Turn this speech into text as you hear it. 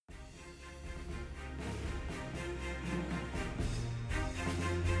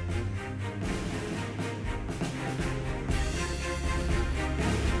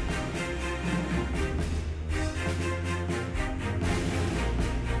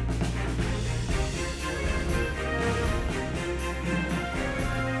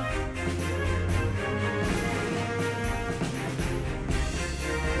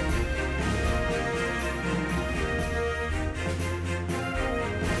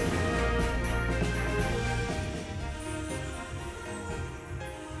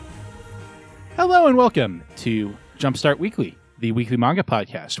Hello and welcome to Jumpstart Weekly, the weekly manga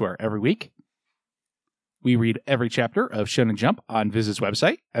podcast where every week we read every chapter of Shonen Jump on Viz's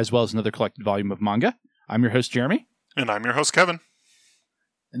website, as well as another collected volume of manga. I'm your host, Jeremy. And I'm your host, Kevin.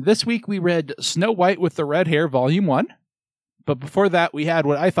 And this week we read Snow White with the Red Hair, Volume 1. But before that, we had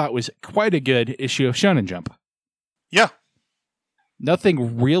what I thought was quite a good issue of Shonen Jump. Yeah.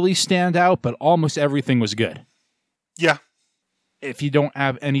 Nothing really stand out, but almost everything was good. Yeah. If you don't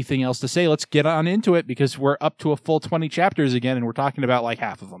have anything else to say, let's get on into it because we're up to a full 20 chapters again, and we're talking about like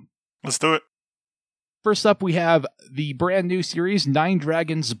half of them. Let's do it. First up, we have the brand new series, Nine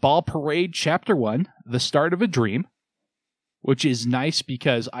Dragons Ball Parade Chapter 1, The Start of a Dream, which is nice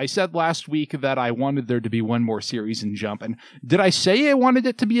because I said last week that I wanted there to be one more series in Jump. And did I say I wanted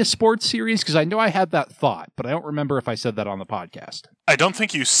it to be a sports series? Because I know I had that thought, but I don't remember if I said that on the podcast. I don't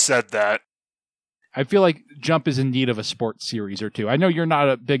think you said that. I feel like Jump is in need of a sports series or two. I know you're not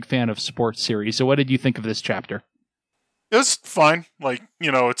a big fan of sports series, so what did you think of this chapter? It was fine. Like,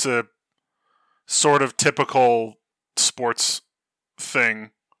 it's a sort of typical sports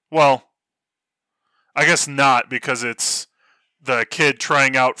thing. Well, I guess not, because it's the kid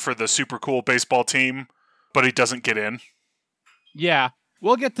trying out for the super cool baseball team, but he doesn't get in. Yeah,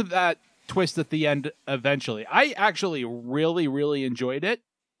 we'll get to that twist at the end eventually. I actually really, really enjoyed it.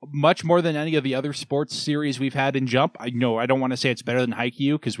 Much more than any of the other sports series we've had in Jump. I know I don't want to say it's better than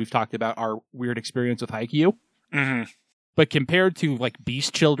Haikyuu because we've talked about our weird experience with Haikyuu. Mm-hmm. But compared to like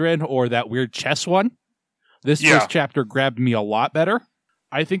Beast Children or that weird chess one, this first chapter grabbed me a lot better.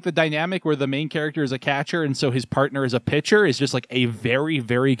 I think the dynamic where the main character is a catcher and so his partner is a pitcher is just like a very,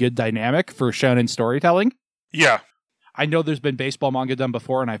 very good dynamic for shonen storytelling. Yeah. I know there's been baseball manga done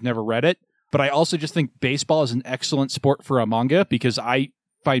before and I've never read it, but I also just think baseball is an excellent sport for a manga because I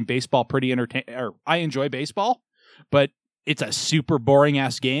find baseball pretty entertaining, or I enjoy baseball, but it's a super boring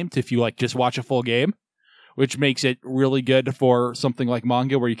ass game if you like just watch a full game, which makes it really good for something like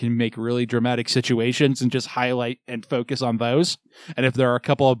manga where you can make really dramatic situations and just highlight and focus on those. And if there are a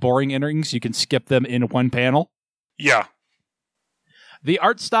couple of boring innings, you can skip them in one panel. Yeah. The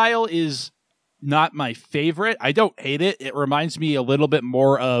art style is not my favorite. I don't hate it. It reminds me a little bit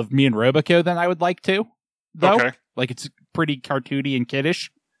more of Me and Roboco than I would like to, though. Okay. Like, it's pretty cartoony and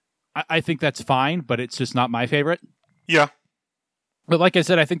kiddish. I think that's fine, but it's just not my favorite. Yeah. But like I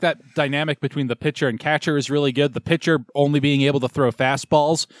said, I think that dynamic between the pitcher and catcher is really good. The pitcher only being able to throw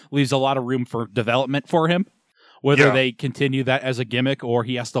fastballs leaves a lot of room for development for him. Whether they continue that as a gimmick or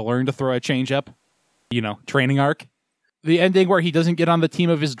he has to learn to throw a changeup, training arc. The ending where he doesn't get on the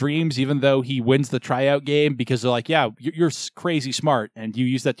team of his dreams, even though he wins the tryout game because they're like, yeah, you're crazy smart and you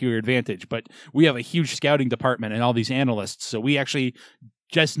use that to your advantage. But we have a huge scouting department and all these analysts. So we actually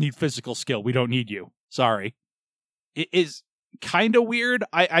just need physical skill. We don't need you. Sorry. It is kind of weird.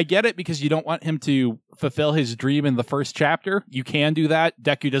 I get it because you don't want him to fulfill his dream in the first chapter. You can do that.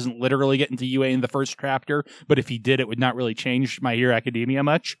 Deku doesn't literally get into UA in the first chapter. But if he did, it would not really change My Hero Academia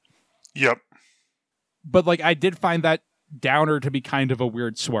much. Yep. But I did find that downer to be kind of a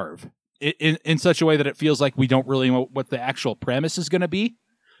weird swerve in such a way that it feels like we don't really know what the actual premise is going to be.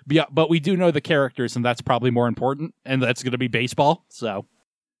 But we do know the characters, and that's probably more important, and that's going to be baseball, so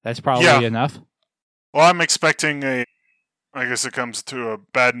that's probably enough. Well, I'm expecting I guess it comes to a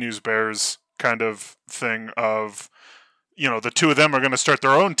bad news bears kind of thing of, the two of them are going to start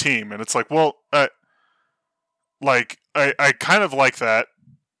their own team, and it's like, well, I kind of like that.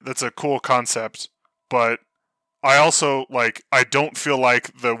 That's a cool concept, but I also, I don't feel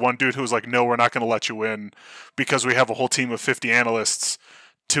like the one dude who's like, no, we're not going to let you in because we have a whole team of 50 analysts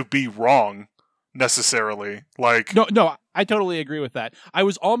to be wrong, necessarily. No, I totally agree with that. I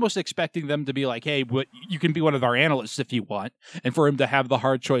was almost expecting them to be like, hey, you can be one of our analysts if you want, and for him to have the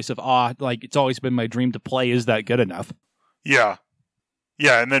hard choice of, it's always been my dream to play, is that good enough? Yeah.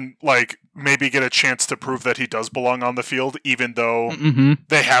 Yeah, and then, maybe get a chance to prove that he does belong on the field, even though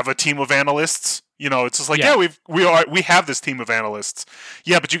they have a team of analysts. It's just like, we have this team of analysts.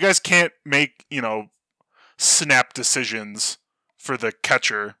 Yeah, but you guys can't make, snap decisions for the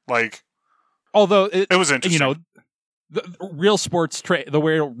catcher. Although it was interesting. The real sports the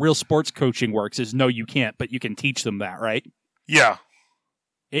way real sports coaching works is no, you can't, but you can teach them that, right? Yeah.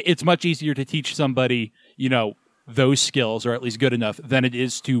 It's much easier to teach somebody, those skills, or at least good enough, than it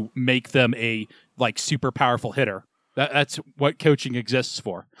is to make them a super powerful hitter. That's what coaching exists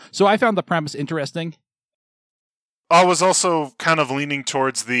for. So I found the premise interesting. I was also kind of leaning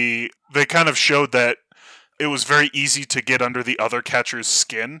towards they kind of showed that it was very easy to get under the other catcher's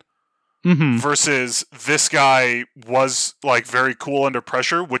skin. Versus this guy was very cool under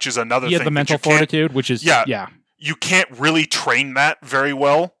pressure, which is another thing. Yeah, the mental fortitude, which is you can't really train that very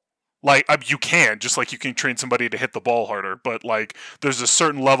well. Like, you can, just like you can train somebody to hit the ball harder, but like there's a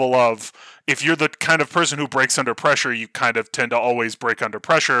certain level of, if you're the kind of person who breaks under pressure, you kind of tend to always break under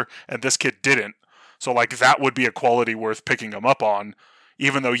pressure, and this kid didn't. So like that would be a quality worth picking him up on,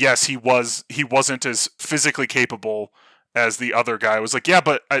 even though yes, he wasn't as physically capable as the other guy. It was like, yeah,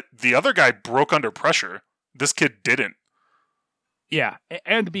 but the other guy broke under pressure. This kid didn't. Yeah,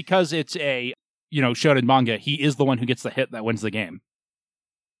 and because it's a, shonen manga, he is the one who gets the hit that wins the game.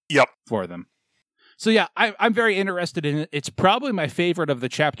 Yep. For them. So yeah, I'm very interested in it. It's probably my favorite of the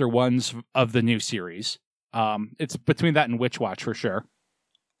chapter ones of the new series. It's between that and Witch Watch for sure.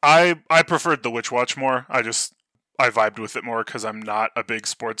 I preferred the Witch Watch more. I vibed with it more because I'm not a big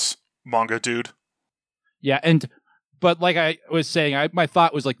sports manga dude. Yeah, but like I was saying, my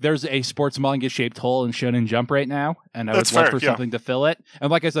thought was like, there's a sports manga shaped hole in Shonen Jump right now, and I would love for something to fill it. And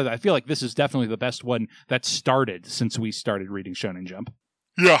like I said, I feel like this is definitely the best one that started since we started reading Shonen Jump.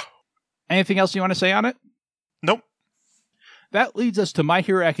 Yeah. Anything else you want to say on it? Nope. That leads us to My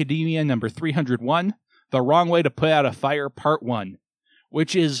Hero Academia number 301, The Wrong Way to Put Out a Fire, Part 1,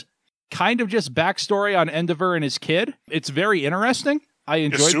 which is kind of just backstory on Endeavor and his kid. It's very interesting. I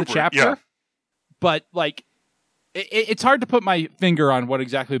enjoyed the chapter, but like, it's hard to put my finger on what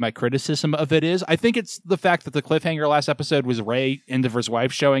exactly my criticism of it is. I think it's the fact that the cliffhanger last episode was Ray, Endeavor's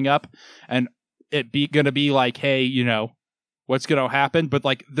wife, showing up, and it going to be like, hey, what's going to happen? But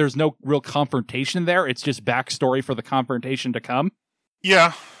like, there's no real confrontation there. It's just backstory for the confrontation to come.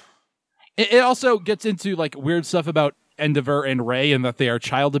 Yeah. It also gets into like weird stuff about Endeavor and Ray and that they are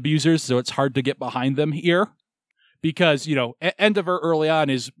child abusers. So it's hard to get behind them here because, Endeavor early on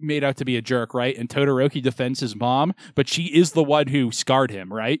is made out to be a jerk, right? And Todoroki defends his mom, but she is the one who scarred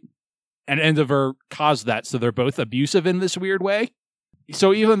him, right? And Endeavor caused that. So they're both abusive in this weird way.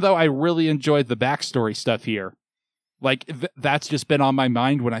 So even though I really enjoyed the backstory stuff here, like, that's just been on my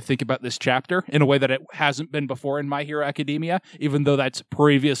mind when I think about this chapter in a way that it hasn't been before in My Hero Academia, even though that's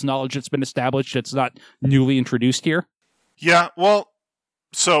previous knowledge that's been established. It's not newly introduced here. Yeah, well,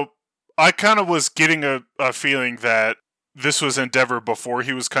 so I kind of was getting a feeling that this was Endeavor before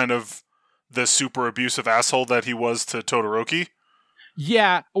he was kind of the super abusive asshole that he was to Todoroki.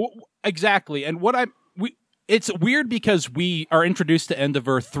 Yeah, exactly. And it's weird because we are introduced to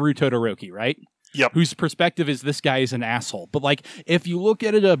Endeavor through Todoroki, right? Yep. Whose perspective is this guy is an asshole. But like, if you look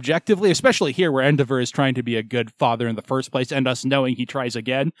at it objectively, especially here where Endeavor is trying to be a good father in the first place and us knowing he tries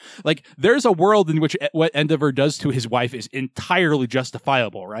again, like there's a world in which what Endeavor does to his wife is entirely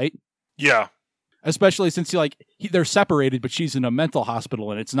justifiable, right? Yeah. Especially since they're separated, but she's in a mental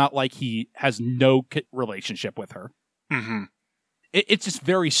hospital and it's not like he has no relationship with her. Mm-hmm. It's just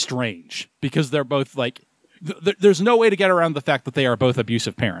very strange because they're both like, there's no way to get around the fact that they are both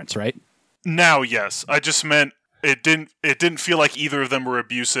abusive parents, right? Now, yes. I just meant it didn't feel like either of them were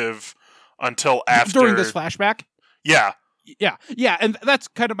abusive until after during this flashback. Yeah. Yeah, and that's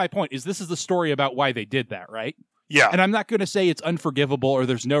kind of my point. This is the story about why they did that, right? Yeah. And I'm not going to say it's unforgivable or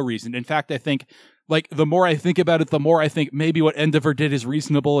there's no reason. In fact, I think like the more I think about it, the more I think maybe what Endeavor did is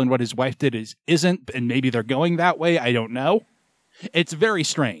reasonable and what his wife did isn't, and maybe they're going that way. I don't know. It's very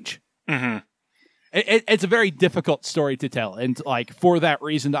strange. Mm-hmm. It's a very difficult story to tell, and like for that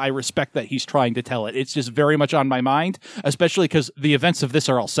reason, I respect that he's trying to tell it. It's just very much on my mind, especially because the events of this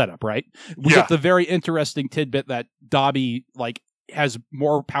are all set up, right? We get the very interesting tidbit that Dabi like has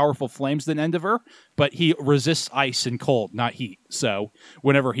more powerful flames than Endeavor, but he resists ice and cold, not heat. So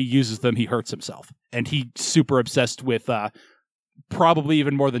whenever he uses them, he hurts himself, and he's super obsessed with probably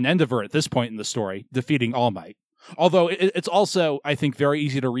even more than Endeavor at this point in the story, defeating All Might. Although it's also, I think, very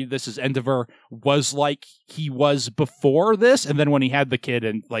easy to read this as Endeavor was like he was before this, and then when he had the kid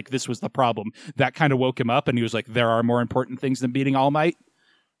and like this was the problem, that kind of woke him up, and he was like, there are more important things than beating All Might.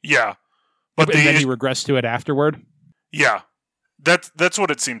 Yeah. And then he regressed to it afterward. Yeah. That's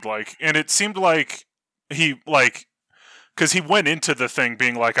what it seemed like. And it seemed like he, like, because he went into the thing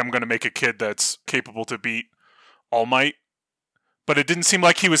being like, I'm going to make a kid that's capable to beat All Might. But it didn't seem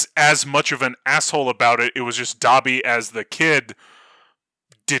like he was as much of an asshole about it. It was just Dabi as the kid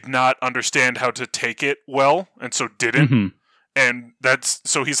did not understand how to take it well, and so didn't. Mm-hmm. And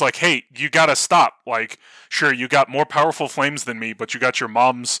so he's like, hey, you gotta stop. Like, sure, you got more powerful flames than me, but you got your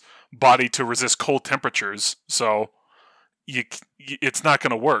mom's body to resist cold temperatures, so it's not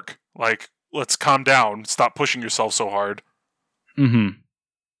gonna work. Like, let's calm down. Stop pushing yourself so hard. Mm-hmm.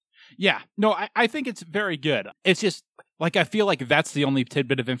 Yeah. No, I think it's very good. It's just, like, I feel like that's the only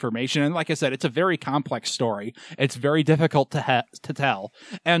tidbit of information. And like I said, it's a very complex story. It's very difficult to tell.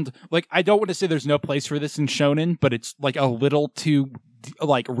 And, like, I don't want to say there's no place for this in shonen, but it's, like, a little too,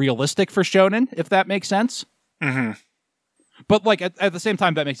 like, realistic for shonen, if that makes sense. Mm-hmm. But like at the same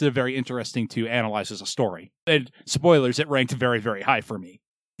time, that makes it very interesting to analyze as a story. And spoilers, it ranked very, very high for me.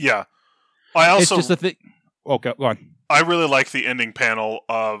 Yeah. I also... It's just a thing... Oh, go on. I really like the ending panel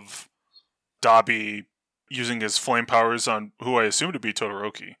of Dabi using his flame powers on who I assume to be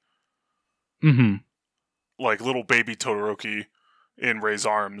Todoroki. Mm-hmm. Like little baby Todoroki in Rei's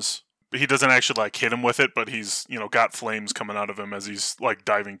arms. He doesn't actually like hit him with it, but he's, got flames coming out of him as he's like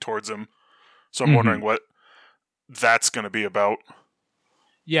diving towards him. So I'm wondering what that's going to be about.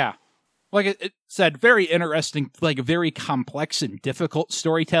 Yeah. Like it said, very interesting, like very complex and difficult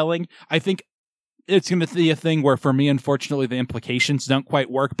storytelling. I think it's going to be a thing where, for me, unfortunately, the implications don't quite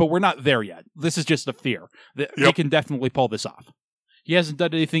work, but we're not there yet. This is just a fear. They can definitely pull this off. He hasn't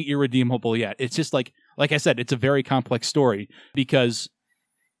done anything irredeemable yet. It's just like I said, it's a very complex story because,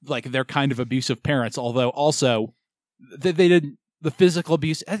 like, they're kind of abusive parents, although also they didn't, the physical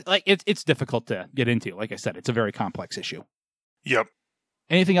abuse, like, it's difficult to get into. Like I said, it's a very complex issue. Yep.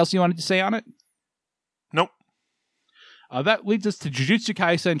 Anything else you wanted to say on it? Nope. That leads us to Jujutsu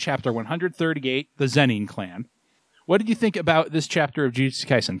Kaisen Chapter 138, The Zenin Clan. What did you think about this chapter of Jujutsu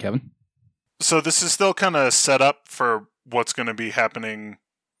Kaisen, Kevin? So this is still kind of set up for what's going to be happening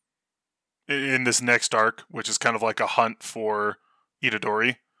in this next arc, which is kind of like a hunt for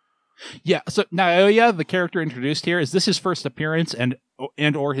Itadori. Yeah, so Naoya, the character introduced here, is this his first appearance and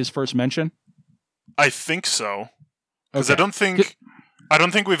or his first mention? I think so. Because Okay. I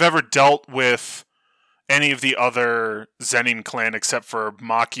don't think we've ever dealt with any of the other Zenin clan except for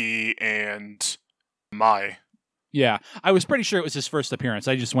Maki and Mai. Yeah, I was pretty sure it was his first appearance.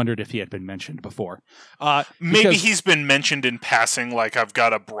 I just wondered if he had been mentioned before. Maybe he's been mentioned in passing, like I've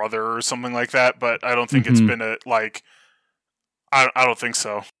got a brother or something like that, but I don't think it's been I don't think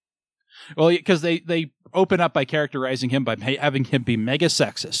so. Well, because they open up by characterizing him by having him be mega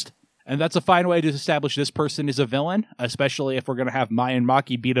sexist. And that's a fine way to establish this person is a villain, especially if we're going to have Mai and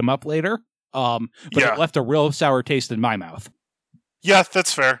Maki beat him up later. But it left a real sour taste in my mouth. Yeah,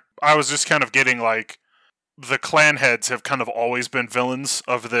 that's fair. I was just kind of getting like, the clan heads have kind of always been villains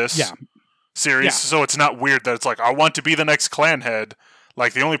of this series, so it's not weird that it's like, I want to be the next clan head.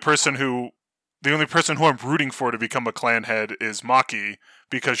 Like, the only person who I'm rooting for to become a clan head is Maki,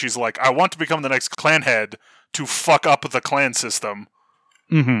 because she's like, I want to become the next clan head to fuck up the clan system.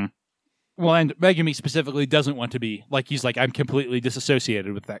 Mm-hmm. Well, and Megumi specifically doesn't want to be, like, he's like, I'm completely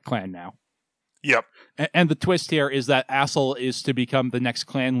disassociated with that clan now. Yep. And the twist here is that Assel is to become the next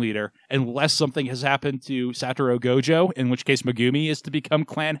clan leader, unless something has happened to Satoru Gojo, in which case Megumi is to become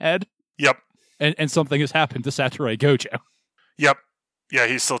clan head. Yep. And something has happened to Satoru Gojo. Yep. Yeah,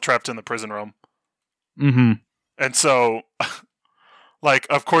 he's still trapped in the prison realm. Mm-hmm. And so, like,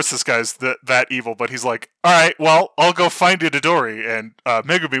 of course this guy's that evil, but he's like, alright, well, I'll go find Itadori, and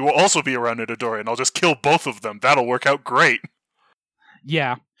Megumi will also be around Itadori, and I'll just kill both of them. That'll work out great.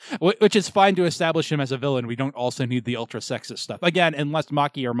 Yeah. Which is fine to establish him as a villain. We don't also need the ultra sexist stuff. Again, unless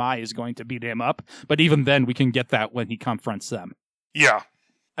Maki or Mai is going to beat him up. But even then, we can get that when he confronts them. Yeah.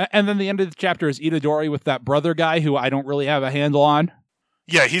 And then the end of the chapter is Itadori with that brother guy who I don't really have a handle on.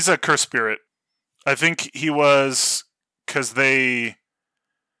 Yeah, he's a curse spirit. I think he was... because they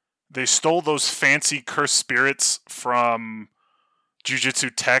stole those fancy curse spirits from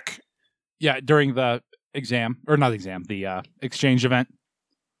Jujutsu Tech. Yeah, during the exam. Or not exam, the exchange event.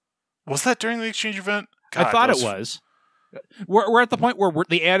 Was that during the exchange event? God, I thought it was. We're at the point where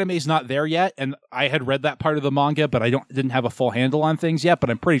the anime's not there yet, and I had read that part of the manga, but I didn't have a full handle on things yet, but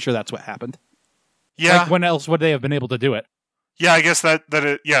I'm pretty sure that's what happened. Yeah. Like, when else would they have been able to do it? Yeah, I guess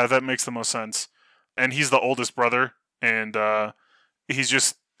that makes the most sense. And he's the oldest brother, and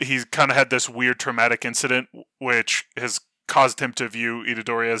he's kind of had this weird traumatic incident, which has caused him to view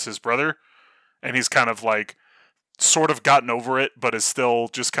Itadori as his brother, and he's kind of like, sort of gotten over it, but is still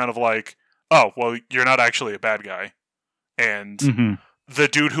just kind of like, oh, well, you're not actually a bad guy. And the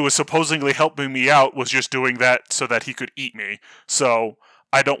dude who was supposedly helping me out was just doing that so that he could eat me. So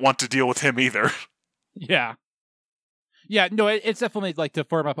I don't want to deal with him either. Yeah. Yeah, no, it's definitely like to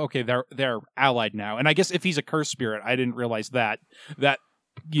firm up, okay, they're allied now. And I guess if he's a curse spirit, I didn't realize that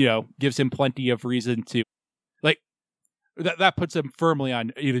gives him plenty of reason to, like, that puts him firmly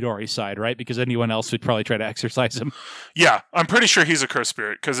on Itadori's side, right? Because anyone else would probably try to exorcise him. Yeah, I'm pretty sure he's a curse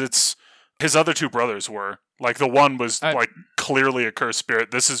spirit, because it's his other two brothers were. Like, the one was like clearly a curse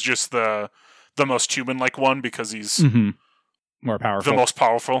spirit. This is just the most human-like one, because he's more powerful. The most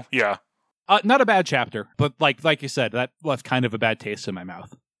powerful, yeah. Not a bad chapter, but like you said, that left kind of a bad taste in my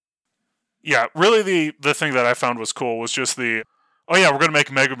mouth. Yeah, really the thing that I found was cool was just we're going to make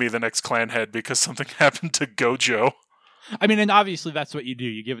Megumi the next clan head because something happened to Gojo. I mean, and obviously that's what you do.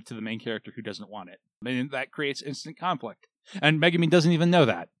 You give it to the main character who doesn't want it. I mean, that creates instant conflict. And Megumin doesn't even know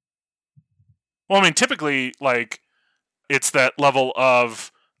that. Well, I mean, typically, like, it's that level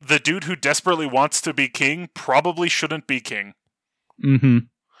of the dude who desperately wants to be king probably shouldn't be king. Mm-hmm.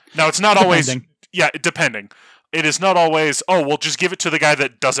 Now, it's not always... Yeah, depending. It is not always, oh, well, just give it to the guy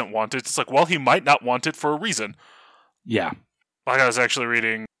that doesn't want it. It's like, well, he might not want it for a reason. Yeah. Like, I was actually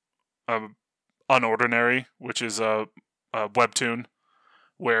reading Unordinary, which is a webtoon,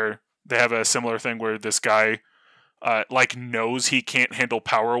 where they have a similar thing where this guy, knows he can't handle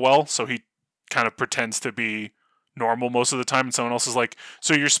power well, so he kind of pretends to be normal most of the time, and someone else is like,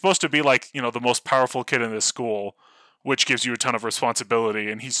 so you're supposed to be like, the most powerful kid in this school, which gives you a ton of responsibility,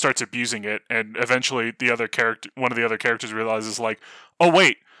 and he starts abusing it, and eventually one of the other characters realizes like, oh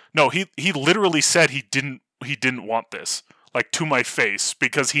wait, no, he literally said he didn't want this, like, to my face,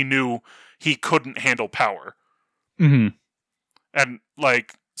 because he knew he couldn't handle power. Mm-hmm. And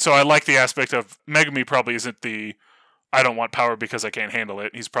like, so I like the aspect of Megumi probably isn't the I don't want power because I can't handle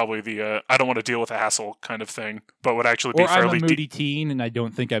it. He's probably the I don't want to deal with a hassle kind of thing, but would actually be fairly... Or I'm a moody teen and I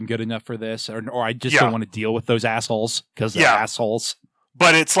don't think I'm good enough for this, or I just don't want to deal with those assholes because they're assholes.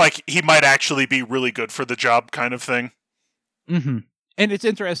 But it's like he might actually be really good for the job kind of thing. Mm-hmm. And it's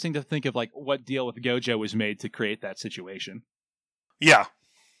interesting to think of like what deal with Gojo was made to create that situation. Yeah.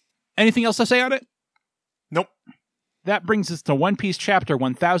 Anything else to say on it? Nope. That brings us to One Piece Chapter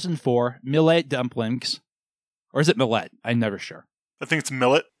 1004, Millet Dumplings. Or is it Millet? I'm never sure. I think it's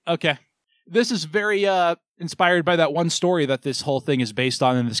Millet. Okay. This is very inspired by that one story that this whole thing is based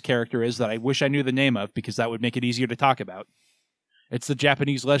on, and this character is, that I wish I knew the name of, because that would make it easier to talk about. It's the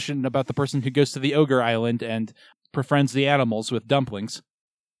Japanese legend about the person who goes to the Ogre Island and befriends the animals with dumplings.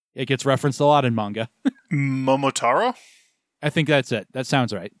 It gets referenced a lot in manga. Momotaro? I think that's it. That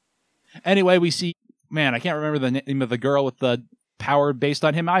sounds right. Anyway, we see... Man, I can't remember the name of the girl with the power based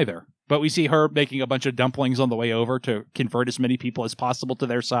on him either. But we see her making a bunch of dumplings on the way over to convert as many people as possible to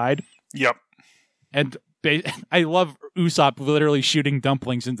their side. Yep. And I love Usopp literally shooting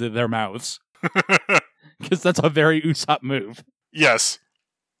dumplings into their mouths. Because that's a very Usopp move. Yes.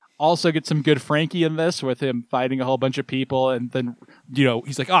 Also get some good Frankie in this with him fighting a whole bunch of people. And then,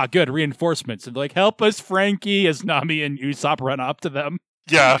 he's like, good, reinforcements. And they're like, help us, Frankie, as Nami and Usopp run up to them.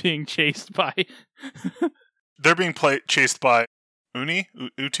 Yeah. Being chased by... They're being chased by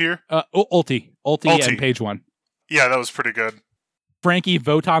Utir? Ulti and Page One. Yeah, that was pretty good. Frankie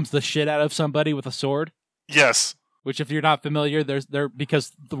Votoms the shit out of somebody with a sword. Yes. Which, if you're not familiar,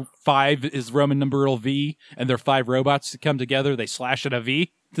 because the 5 is Roman numeral V, and they're 5 robots that come together, they slash at a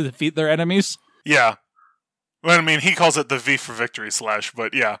V to defeat their enemies. Yeah. Well, I mean, he calls it the V for victory slash,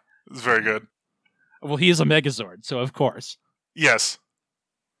 but yeah, it's very good. Well, he is a Megazord, so of course. Yes.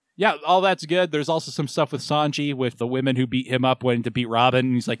 Yeah, all that's good. There's also some stuff with Sanji, with the women who beat him up wanting to beat Robin.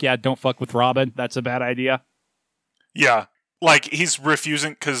 And he's like, yeah, don't fuck with Robin. That's a bad idea. Yeah. Like, he's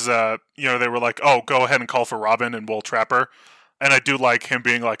refusing because, they were like, oh, go ahead and call for Robin and we'll trap her. And I do like him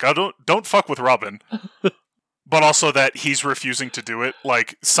being like, oh, don't fuck with Robin. But also that he's refusing to do it.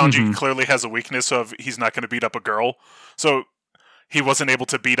 Like, Sanji clearly has a weakness of he's not going to beat up a girl. So he wasn't able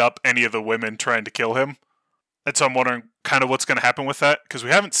to beat up any of the women trying to kill him. And so I'm wondering kind of what's going to happen with that, because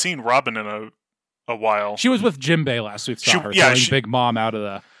we haven't seen Robin in a while. She was with Jinbei last week. Saw her throwing Big Mom out of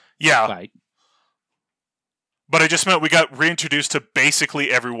the fight. But I just meant we got reintroduced to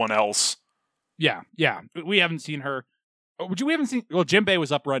basically everyone else. Yeah. We haven't seen her. We haven't seen... Well, Jinbei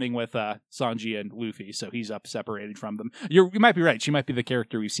was up running with Sanji and Luffy, so he's up separated from them. You might be right. She might be the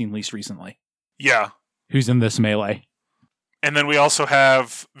character we've seen least recently. Yeah. Who's in this melee. And then we also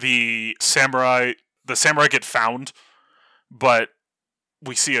have the samurai... The samurai get found, but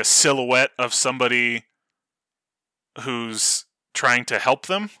we see a silhouette of somebody who's trying to help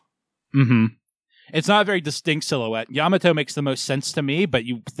them. Mm-hmm. It's not a very distinct silhouette. Yamato makes the most sense to me, but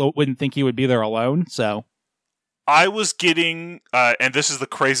you wouldn't think he would be there alone, so... I was getting, and this is the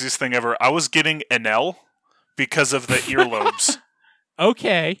craziest thing ever, I was getting Enel because of the earlobes.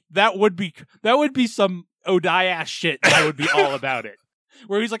 Okay, that would be some Odai-ass shit, and I would be all about it.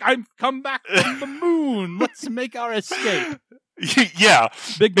 Where he's like, I've come back from the moon. Let's make our escape. Yeah.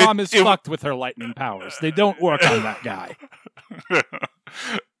 Big Mom is fucked with her lightning powers. They don't work on that guy.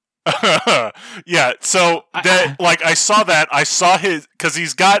 Yeah, so that I saw that. I saw his, because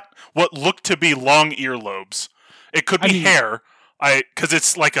he's got what looked to be long earlobes. It could be hair, because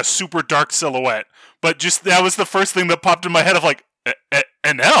it's like a super dark silhouette. But just that was the first thing that popped in my head of like,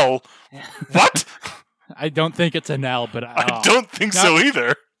 Enel? What? I don't think it's Enel, but... I don't think so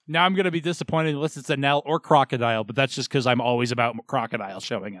either. Now I'm going to be disappointed unless it's Enel or Crocodile, but that's just because I'm always about Crocodile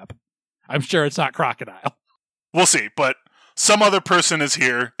showing up. I'm sure it's not Crocodile. We'll see, but some other person is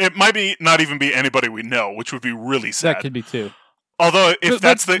here. It might be not even be anybody we know, which would be really sad. That could be too. Although if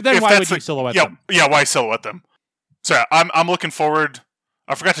then why would you silhouette them? Yeah, why silhouette them? So yeah, I'm looking forward.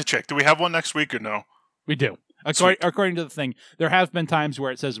 I forgot to check. Do we have one next week or no? We do. According to the thing, there have been times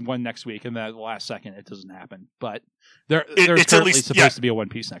where it says one next week, and then at the last second it doesn't happen. But there's it's currently at least, supposed to be a One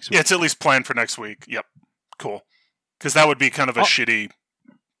Piece next week. Yeah, it's at least planned for next week. Yep, cool. Because that would be kind of a shitty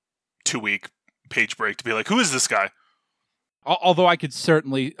 2-week page break to be like, who is this guy? Although I could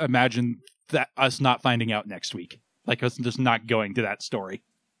certainly imagine that us not finding out next week, like us just not going to that story.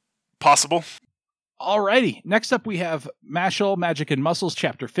 Possible. Alrighty, next up we have Mashle, Magic and Muscles,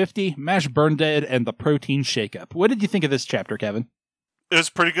 Chapter 50, Mash Burn Dead, and the Protein Shakeup. What did you think of this chapter, Kevin? It was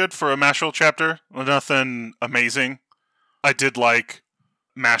pretty good for a Mashle chapter. Nothing amazing. I did like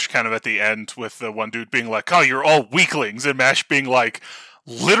Mash kind of at the end with the one dude being like, oh, you're all weaklings, and Mash being like,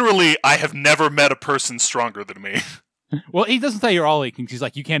 literally, I have never met a person stronger than me. Well, he doesn't say you're all weaklings. He's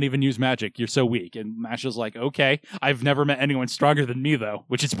like, you can't even use magic. You're so weak. And Mashle's like, okay, I've never met anyone stronger than me, though,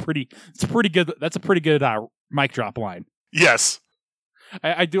 which is pretty good. That's a pretty good mic drop line. Yes.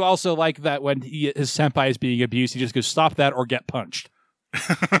 I do also like that when his senpai is being abused, he just goes, stop that or get punched.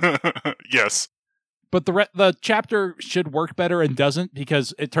 Yes. But the chapter should work better and doesn't,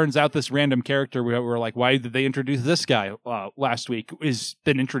 because it turns out this random character, we're like, why did they introduce this guy last week, is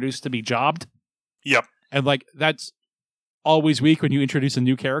been introduced to be jobbed? Yep. And like, that's always weak when you introduce a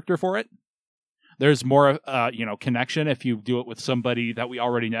new character for it. There's more, connection if you do it with somebody that we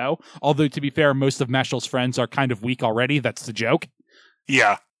already know. Although, to be fair, most of Mashle's friends are kind of weak already. That's the joke.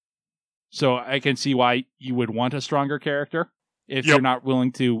 Yeah. So I can see why you would want a stronger character if you're not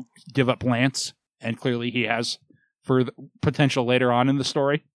willing to give up Lance. And clearly he has for the potential later on in the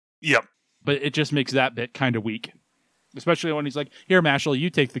story. Yep. But it just makes that bit kind of weak. Especially when he's like, here, Mashle,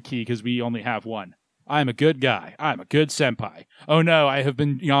 you take the key because we only have one. I'm a good guy. I'm a good senpai. Oh no, I have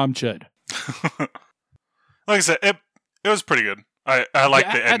been Yamcha'd. Like I said, it was pretty good. I like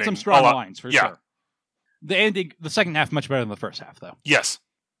the ending. Had some strong lines, for sure. The ending, the second half, much better than the first half, though. Yes.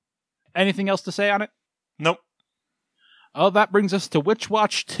 Anything else to say on it? Nope. Oh, that brings us to Witch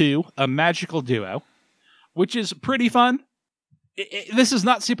Watch 2, A Magical Duo, which is pretty fun. This is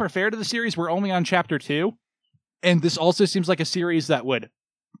not super fair to the series. We're only on Chapter 2, and this also seems like a series that would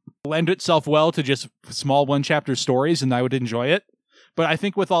lend itself well to just small one-chapter stories, and I would enjoy it. But I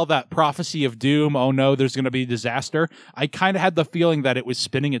think with all that prophecy of doom, oh no, there's going to be disaster, I kind of had the feeling that it was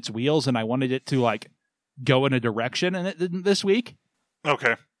spinning its wheels, and I wanted it to like go in a direction, and it didn't this week.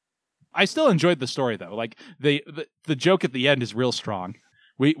 Okay. I still enjoyed the story, though. Like, the joke at the end is real strong.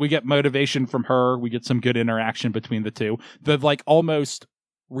 We get motivation from her. We get some good interaction between the two. The, like, almost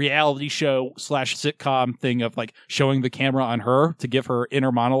reality show / sitcom thing of, like, showing the camera on her to give her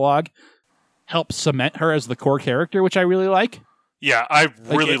inner monologue helps cement her as the core character, which I really like. Yeah, I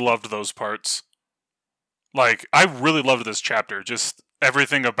really loved those parts. Like, I really loved this chapter. Just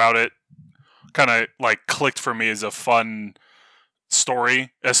everything about it kind of, like, clicked for me as a fun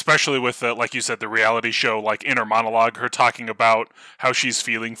story, especially with the, like you said, the reality show, like, inner monologue, her talking about how she's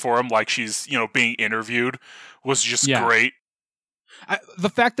feeling for him, like she's, being interviewed, was just great. The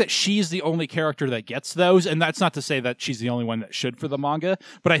fact that she's the only character that gets those, and that's not to say that she's the only one that should for the manga,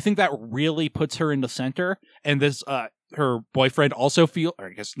 but I think that really puts her in the center, and this, her boyfriend also or I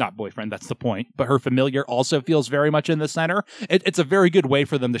guess not boyfriend, that's the point, but her familiar also feels very much in the center. It's a very good way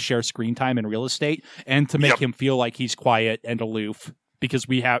for them to share screen time in real estate and to make him feel like he's quiet and aloof, because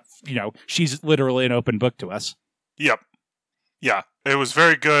we have, she's literally an open book to us. Yep. Yeah, it was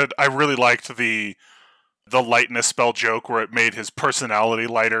very good. I really liked the lightness spell joke where it made his personality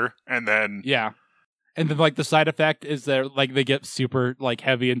lighter, and then... Yeah. And then, like, the side effect is that, like, they get super, like,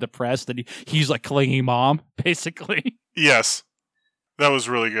 heavy and depressed, and he's, like, clingy mom, basically. Yes. That was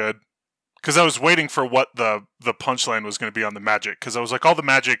really good. Because I was waiting for what the punchline was going to be on the magic, because I was like, all the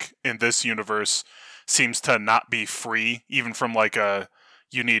magic in this universe seems to not be free, even from, like,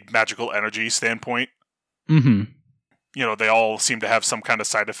 you need magical energy standpoint. Mm-hmm. They all seem to have some kind of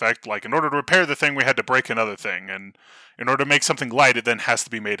side effect. Like, in order to repair the thing, we had to break another thing. And in order to make something light, it then has to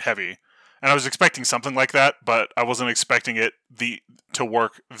be made heavy. And I was expecting something like that, but I wasn't expecting it to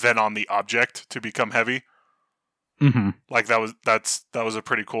work then on the object to become heavy. Mm-hmm. Like, that was a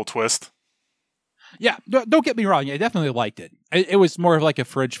pretty cool twist. Yeah, don't get me wrong. I definitely liked it. It was more of like a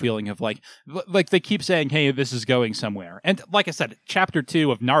fridge feeling of like they keep saying, hey, this is going somewhere. And like I said, Chapter 2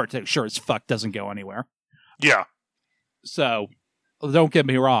 of Naruto sure as fuck doesn't go anywhere. Yeah. So, don't get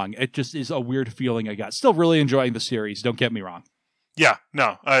me wrong. It just is a weird feeling I got. Still really enjoying the series, don't get me wrong. Yeah,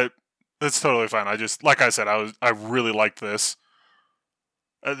 no, that's totally fine. I just, like I said, I really liked this.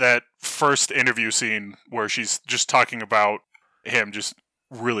 That first interview scene where she's just talking about him just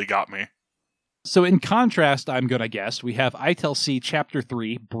really got me. So in contrast, I'm going to guess, we have ITLC Chapter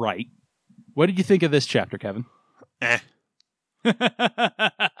 3, Bright. What did you think of this chapter, Kevin?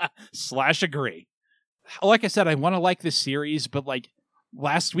 Slash agree. Like I said, I want to like this series, but like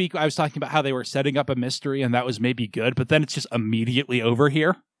last week I was talking about how they were setting up a mystery and that was maybe good, but then it's just immediately over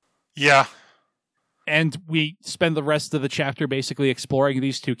here. Yeah. And we spend the rest of the chapter basically exploring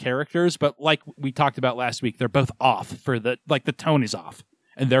these two characters, but like we talked about last week, they're both off for the tone is off,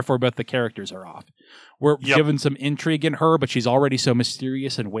 and therefore both the characters are off. We're given some intrigue in her, but she's already so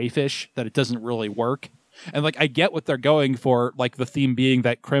mysterious and waifish that it doesn't really work. And like I get what they're going for, like the theme being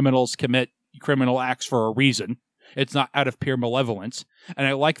that criminals commit criminal acts for a reason. It's not out of pure malevolence. And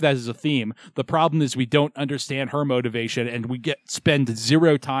I like that as a theme. The problem is we don't understand her motivation, and we spend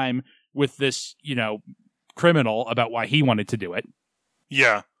zero time with this, criminal about why he wanted to do it.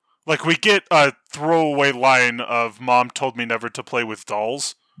 Yeah. Like, we get a throwaway line of, Mom told me never to play with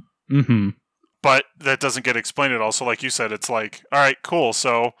dolls. Mm-hmm. But that doesn't get explained at all. So like you said, it's like, all right, cool.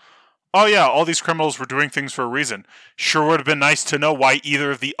 So, oh yeah, all these criminals were doing things for a reason. Sure would have been nice to know why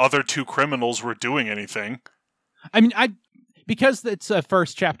either of the other two criminals were doing anything. I mean, because it's a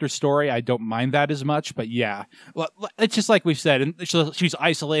first chapter story, I don't mind that as much, but yeah. It's just like we've said, and she's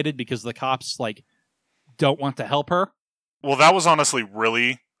isolated because the cops, don't want to help her. Well, that was honestly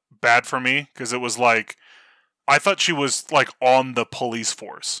really bad for me, because it was like, I thought she was, on the police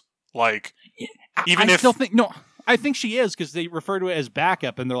force. I think she is, because they refer to it as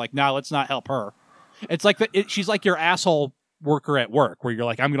backup, and they're like, nah, let's not help her. It's like, she's like your asshole worker at work, where you're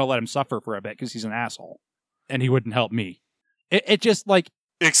like, I'm going to let him suffer for a bit, because he's an asshole. And he wouldn't help me. It just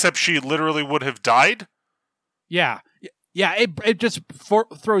except she literally would have died? Yeah. Yeah, it just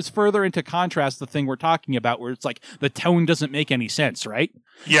throws further into contrast the thing we're talking about, where it's like the tone doesn't make any sense, right?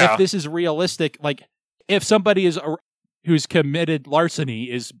 Yeah. If this is realistic, if somebody who's committed larceny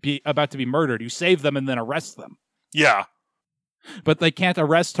is about to be murdered, you save them and then arrest them. Yeah. But they can't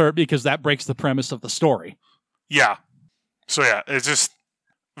arrest her because that breaks the premise of the story. Yeah. So yeah, it's just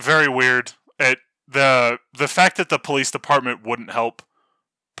very weird. The fact that the police department wouldn't help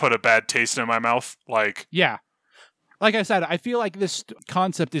put a bad taste in my mouth. Yeah. Like I said, I feel like this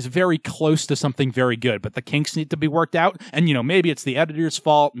concept is very close to something very good, but the kinks need to be worked out. And, maybe it's the editor's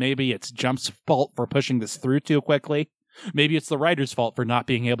fault. Maybe it's Jump's fault for pushing this through too quickly. Maybe it's the writer's fault for not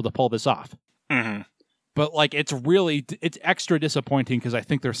being able to pull this off. Mm-hmm. But, it's extra disappointing because I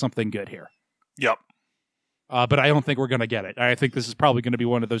think there's something good here. Yep. But I don't think we're going to get it. I think this is probably going to be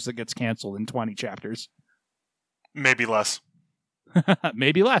one of those that gets canceled in 20 chapters. Maybe less.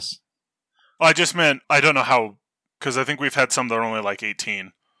 Maybe less. I just meant, I don't know how, because I think we've had some that are only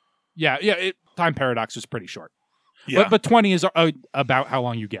 18. Yeah, Time Paradox is pretty short. Yeah. But 20 is about how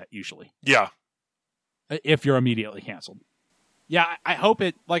long you get, usually. Yeah. If you're immediately canceled. Yeah, I hope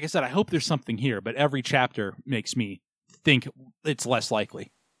it, like I said, I hope there's something here, but every chapter makes me think it's less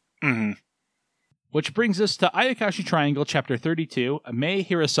likely. Mm-hmm. Which brings us to Ayakashi Triangle, Chapter 32, Mei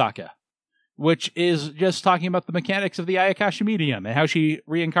Hirasaka, which is just talking about the mechanics of the Ayakashi medium and how she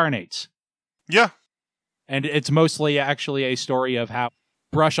reincarnates. Yeah. And it's mostly actually a story of how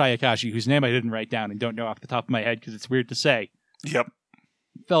Brush Ayakashi, whose name I didn't write down and don't know off the top of my head because it's weird to say, Yep.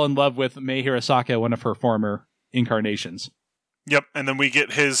 fell in love with Mei Hirasaka, one of her former incarnations. Yep, and then we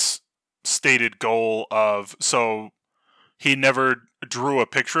get his stated goal of, so he never drew a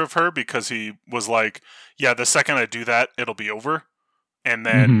picture of her because he was like, yeah, the second I do that, it'll be over. And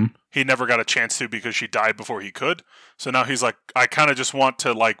then he never got a chance to because she died before he could. So now he's like, I kind of just want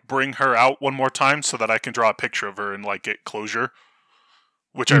to bring her out one more time so that I can draw a picture of her and get closure,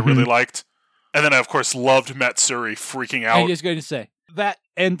 which I really liked. And then I, of course, loved Matsuri freaking out. I was going to say, that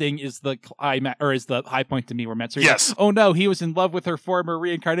ending is the high point to me where Matsuri yes. Like, oh no, he was in love with her former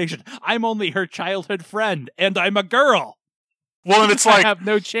reincarnation. I'm only her childhood friend, and I'm a girl. Well, and it's I have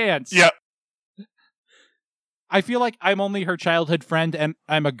no chance. Yeah. I feel like I'm only her childhood friend and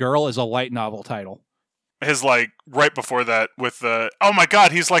I'm a girl is a light novel title. His right before that with the, oh my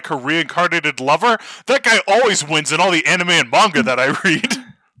god, he's her reincarnated lover? That guy always wins in all the anime and manga that I read.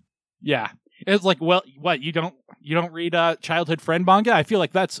 Yeah. It's well, what, you don't read childhood friend manga? I feel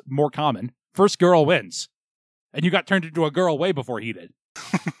like that's more common. First girl wins. And you got turned into a girl way before he did.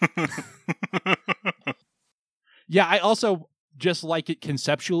 Yeah, I also just like it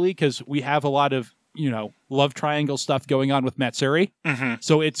conceptually because we have a lot of, love triangle stuff going on with Matsuri. Mm-hmm.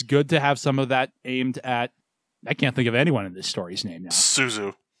 So it's good to have some of that aimed at, I can't think of anyone in this story's name now.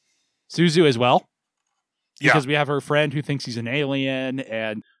 Suzu as well. Yeah. Because we have her friend who thinks he's an alien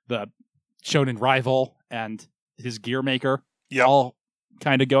and the shonen rival and his gear maker. Yep. All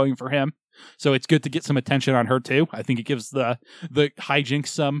kind of going for him. So it's good to get some attention on her too. I think it gives the hijinks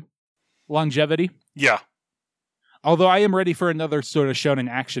some longevity. Yeah. Although I am ready for another sort of shonen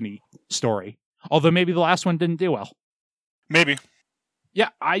action-y story. Although maybe the last one didn't do well. Maybe. Yeah,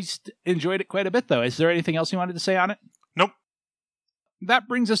 I enjoyed it quite a bit though. Is there anything else you wanted to say on it? Nope. That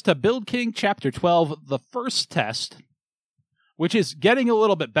brings us to Build King Chapter 12, The First Test, which is getting a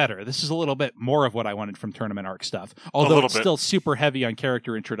little bit better. This is a little bit more of what I wanted from tournament arc stuff. Although it's still super heavy on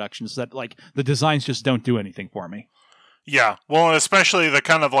character introductions that, like, the designs just don't do anything for me. Yeah, well, especially the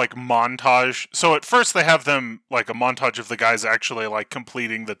kind of, like, montage. So at first they have them, like, a montage of the guys actually, like,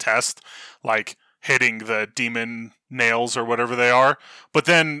 completing the test, like, hitting the demon nails or whatever they are. But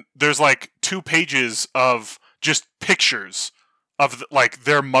then there's, like, 2 pages of just pictures of, like,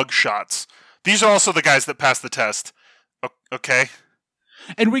 their mugshots. These are also the guys that passed the test. Okay.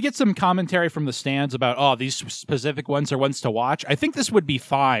 And we get some commentary from the stands about, these specific ones are ones to watch. I think this would be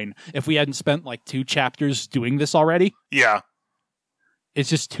fine if we hadn't spent like 2 chapters doing this already. Yeah. It's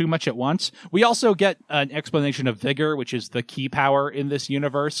just too much at once. We also get an explanation of Vigor, which is the key power in this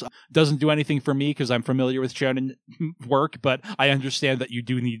universe. Doesn't do anything for me because I'm familiar with shonen work, but I understand that you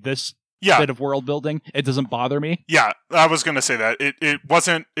do need this bit of world building. It doesn't bother me. Yeah, I was going to say that.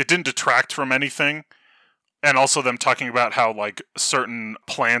 It didn't detract from anything. And also them talking about how, like, certain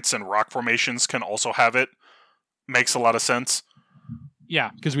plants and rock formations can also have it makes a lot of sense.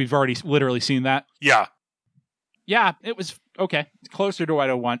 Yeah, because we've already literally seen that. Yeah. Yeah, it was okay. It's closer to what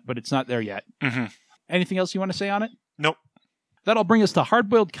I want, but it's not there yet. Mm-hmm. Anything else you want to say on it? Nope. That'll bring us to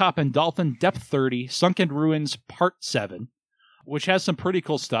Hardboiled Cop and Dolphin Depth 30, Sunken Ruins Part 7, which has some pretty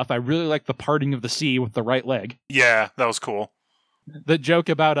cool stuff. I really like the parting of the sea with the right leg. Yeah, that was cool. The joke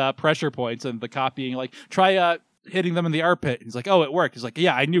about pressure points and the cop being like, try hitting them in the armpit. And he's like, oh, it worked. He's like,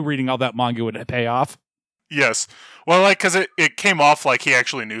 yeah, I knew reading all that manga would pay off. Yes. Well, like, because it came off like he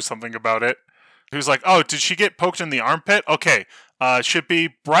actually knew something about it. He was like, oh, did she get poked in the armpit? Okay. Should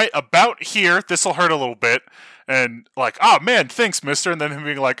be right about here. This'll hurt a little bit. And like, oh, man, thanks, mister. And then him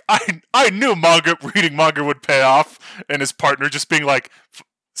being like, I knew reading manga would pay off. And his partner just being like,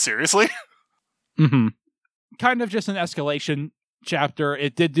 seriously? Mm-hmm. Kind of just an escalation chapter.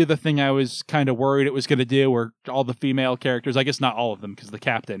 It did do the thing I was kind of worried it was going to do, where all the female characters, I guess not all of them, because the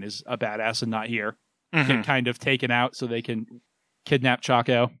captain is a badass and not here, get kind of taken out so they can kidnap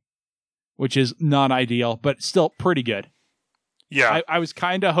Chaco, which is non-ideal, but still pretty good. Yeah. I was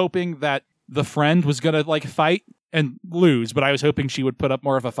kind of hoping that the friend was going to like fight and lose, but I was hoping she would put up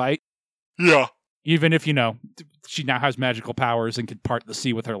more of a fight. Yeah. Even if, she now has magical powers and could part the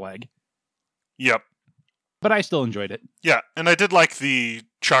sea with her leg. Yep. But I still enjoyed it. Yeah, and I did like the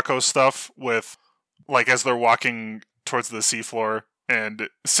Chaco stuff with, like, as they're walking towards the seafloor, and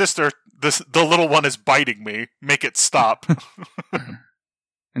sister, the little one is biting me. Make it stop.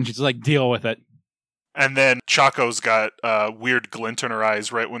 And she's like, deal with it. And then Chaco's got a weird glint in her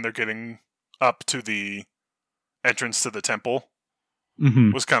eyes right when they're getting up to the entrance to the temple.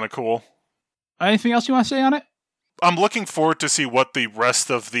 Mm-hmm. Was kind of cool. Anything else you want to say on it? I'm looking forward to see what the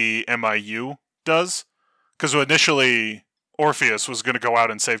rest of the MIU does. Because initially, Orpheus was going to go out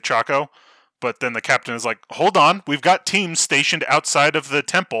and save Chaco, but then the captain is like, hold on, we've got teams stationed outside of the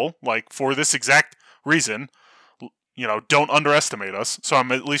temple, like, for this exact reason. Don't underestimate us. So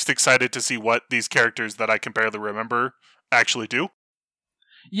I'm at least excited to see what these characters that I can barely remember actually do.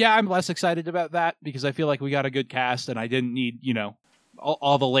 Yeah, I'm less excited about that, because I feel like we got a good cast, and I didn't need,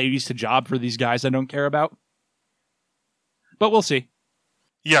 all the ladies to job for these guys I don't care about. But we'll see.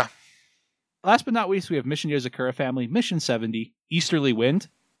 Yeah. Last but not least, we have Mission Yozakura Family, Mission 70, Easterly Wind,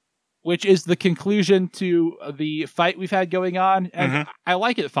 which is the conclusion to the fight we've had going on, and I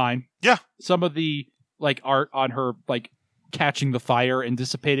like it fine. Yeah. Some of the, like, art on her, like, catching the fire and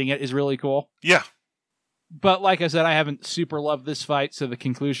dissipating it is really cool. Yeah. But like I said, I haven't super loved this fight, so the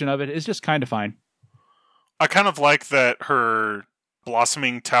conclusion of it is just kind of fine. I kind of like that her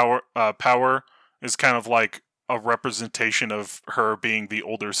blossoming power is kind of like a representation of her being the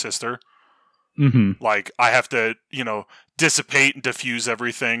older sister. Mm-hmm. Like, I have to, dissipate and diffuse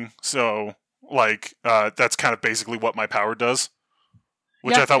everything. So, like, that's kind of basically what my power does.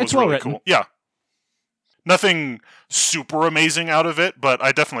 Which I thought was really cool. Yeah. Nothing super amazing out of it, but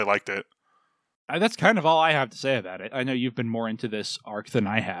I definitely liked it. That's kind of all I have to say about it. I know you've been more into this arc than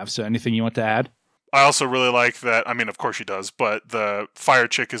I have, so anything you want to add? I also really like that, I mean, of course she does, but the fire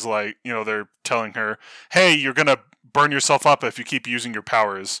chick is like, they're telling her, hey, you're going to burn yourself up if you keep using your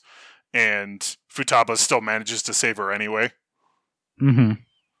powers. And Futaba still manages to save her anyway. Mm-hmm.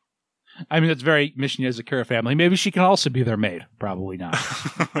 I mean, that's very Mission Yozakura Family. Maybe she can also be their maid. Probably not.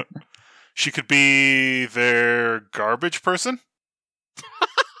 She could be their garbage person?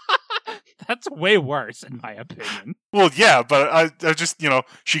 That's way worse, in my opinion. Well, yeah, but I just,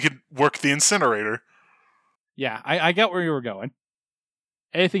 she could work the incinerator. Yeah, I get where you were going.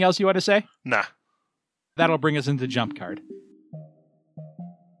 Anything else you want to say? Nah. That'll bring us into Jump Card.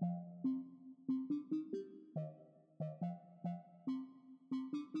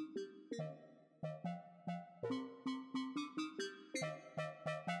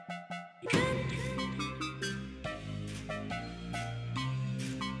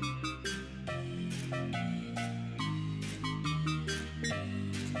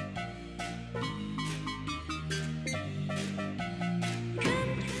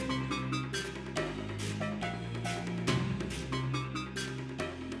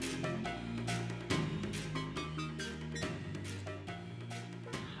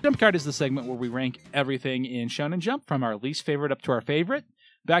 Jump Card is the segment where we rank everything in Shonen Jump from our least favorite up to our favorite,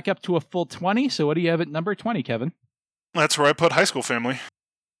 back up to a full 20. So what do you have at number 20, Kevin? That's where I put High School Family.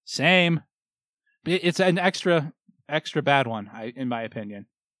 Same. It's an extra bad one, in my opinion.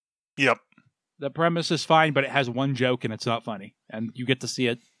 Yep. The premise is fine, but it has one joke and it's not funny. And you get to see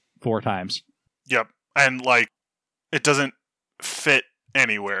it 4 times. Yep. And, it doesn't fit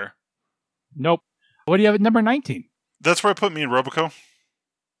anywhere. Nope. What do you have at number 19? That's where I put Me and Roboco.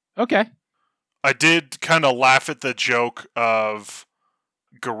 Okay. I did kind of laugh at the joke of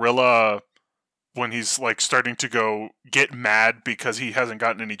Gorilla when he's starting to go get mad because he hasn't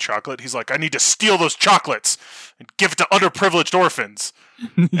gotten any chocolate. He's like, I need to steal those chocolates and give it to underprivileged orphans.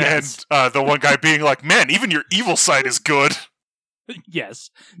 Yes. And the one guy being like, man, even your evil side is good. Yes.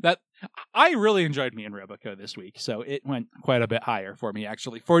 I really enjoyed Me and Roboco this week, so it went quite a bit higher for me,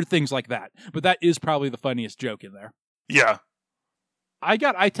 actually, for things like that. But that is probably the funniest joke in there. Yeah. I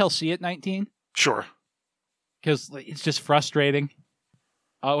got I Tell C at 19. Sure. Because it's just frustrating.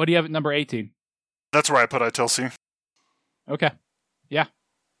 What do you have at number 18? That's where I put I Tell C. Okay. Yeah.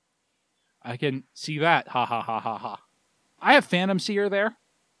 I can see that. Ha ha ha ha ha. I have Phantom Seer there.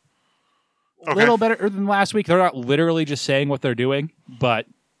 A little better than last week. They're not literally just saying what they're doing, but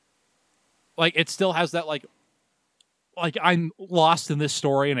it still has that I'm lost in this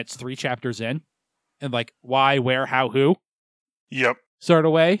story and it's 3 chapters in. And why, where, how, who? Yep. Sort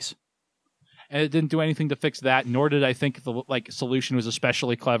of ways. And it didn't do anything to fix that, nor did I think the solution was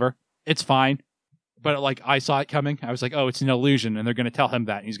especially clever. It's fine. But I saw it coming. I was like, oh, it's an illusion, and they're going to tell him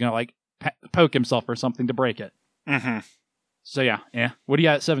that. And he's going to poke himself or something to break it. Mm-hmm. So yeah. What do you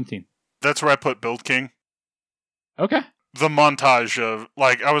got at 17? That's where I put Build King. Okay. The montage of,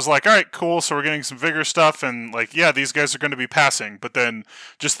 I was like, all right, cool, so we're getting some vigor stuff, and, yeah, these guys are going to be passing, but then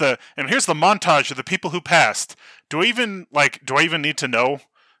just and here's the montage of the people who passed. Do I even need to know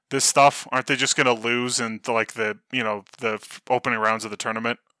this stuff? Aren't they just going to lose in, the opening rounds of the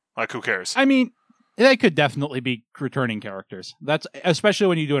tournament? Who cares? I mean, they could definitely be returning characters. That's, especially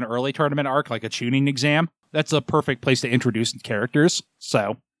when you do an early tournament arc, like a tuning exam, that's a perfect place to introduce characters,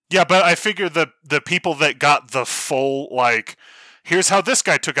 so... Yeah, but I figure the people that got the full, here's how this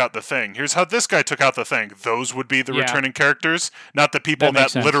guy took out the thing, here's how this guy took out the thing, those would be the returning characters, not the people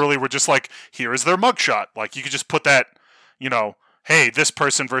that literally were just here is their mugshot. You could just put that, hey, this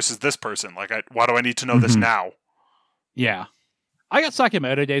person versus this person. Why do I need to know this now? Yeah. I got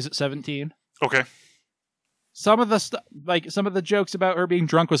Sakamoto Days at 17. Okay. Some of the some of the jokes about her being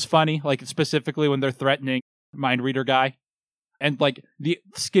drunk was funny, specifically when they're threatening Mind Reader guy. And, the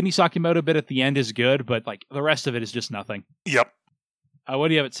skinny Sakimoto bit at the end is good, but, the rest of it is just nothing. Yep. What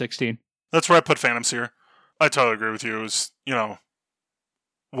do you have at 16? That's where I put Phantom Seer. I totally agree with you. It was,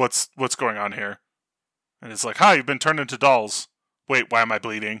 what's going on here? And it's hi, you've been turned into dolls. Wait, why am I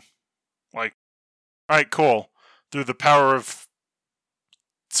bleeding? All right, cool. Through the power of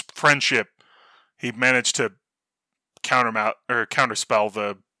friendship, he managed to counterspell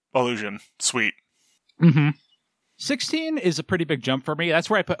the illusion. Sweet. Mm-hmm. 16 is a pretty big jump for me. That's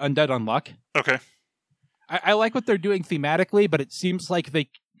where I put Undead Unluck. Okay. I like what they're doing thematically, but it seems like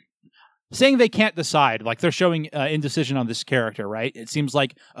saying they can't decide. They're showing indecision on this character, right? It seems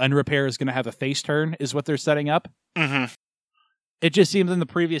like Unrepair is going to have a face turn, is what they're setting up. Mm-hmm. It just seems in the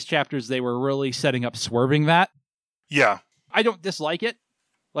previous chapters they were really setting up swerving that. Yeah. I don't dislike it.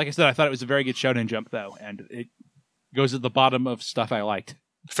 Like I said, I thought it was a very good Shonen Jump, though, and it goes at the bottom of stuff I liked.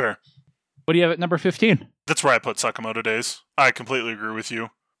 Fair. What do you have at number 15? That's where I put Sakamoto Days. I completely agree with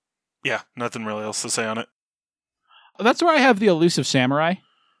you. Yeah, nothing really else to say on it. That's where I have The Elusive Samurai.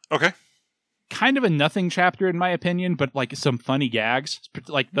 Okay. Kind of a nothing chapter, in my opinion, but some funny gags.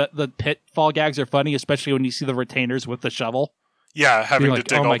 The pitfall gags are funny, especially when you see the retainers with the shovel. Yeah, having to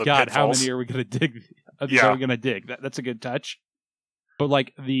dig all the pitfalls. Oh my god, how many are we going to dig? Are we going to dig? That's a good touch.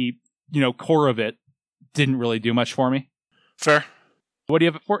 But the core of it didn't really do much for me. Fair. What do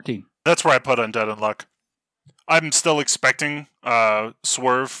you have at 14? That's where I put Undead Unluck. I'm still expecting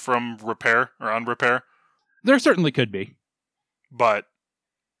Swerve from Repair or on Repair. There certainly could be. But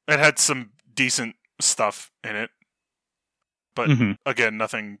it had some decent stuff in it. But again,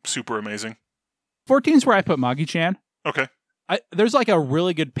 nothing super amazing. 14 is where I put Magi-chan. Okay. There's like a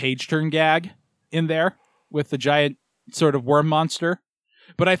really good page turn gag in there with the giant sort of worm monster.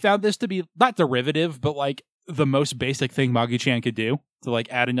 But I found this to be not derivative, but like the most basic thing Magi-chan could do to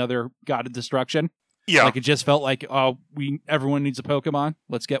like add another god of destruction. Yeah. Like it just felt like, oh, everyone needs a Pokemon.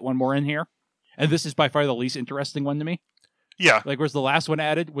 Let's get one more in here. And this is by far the least interesting one to me. Yeah. Like, whereas the last one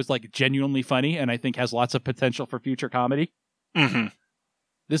added was like genuinely funny and I think has lots of potential for future comedy. Mm-hmm.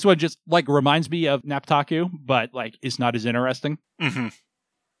 This one just like reminds me of Naptaku, but like is not as interesting. Mm-hmm.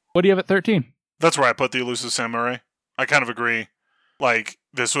 What do you have at 13? That's where I put the Elusive Samurai. I kind of agree. Like,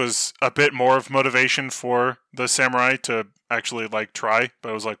 this was a bit more of motivation for the samurai to actually like try, but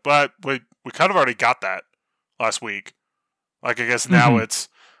I was like, but we kind of already got that last week. Like, I guess now it's,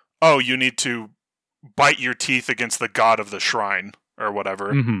 oh, you need to bite your teeth against the god of the shrine or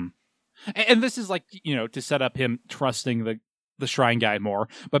whatever. Mm-hmm. And this is like, you know, to set up him trusting the shrine guy more.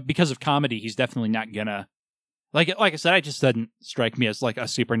 But because of comedy, he's definitely not gonna like I said, it just doesn't strike me as like a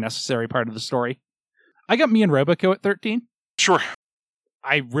super necessary part of the story. I got me and Roboco at 13. Sure.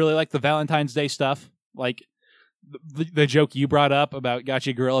 I really like the Valentine's Day stuff. Like the joke you brought up about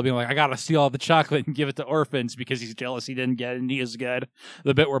Gachi Gorilla being like, I gotta steal all the chocolate and give it to orphans because he's jealous he didn't get it and he is good.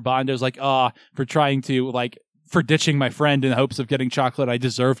 The bit where Bondo's like, for trying to like for ditching my friend in hopes of getting chocolate I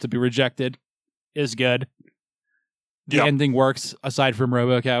deserve to be rejected is good. The ending works aside from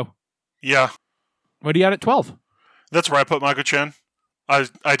Roboco. Yeah. What do you got at 12? That's where I put Mako-chan.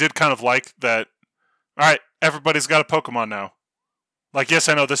 I did kind of like that. All right, everybody's got a Pokemon now. Like, yes,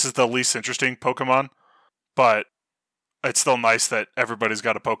 I know this is the least interesting Pokemon, but it's still nice that everybody's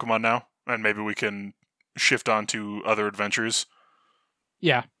got a Pokemon now, and maybe we can shift on to other adventures.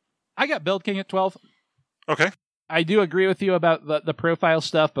 Yeah. I got Build King at 12. Okay. I do agree with you about the profile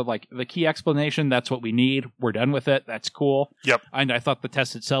stuff, but like the key explanation, that's what we need. We're done with it. That's cool. Yep. And I thought the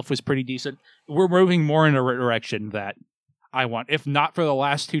test itself was pretty decent. We're moving more in a direction that I want. If not for the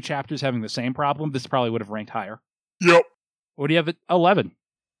last two chapters having the same problem, this probably would have ranked higher. Yep. What do you have at 11?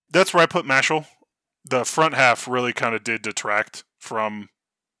 That's where I put Mashal. The front half really kind of did detract from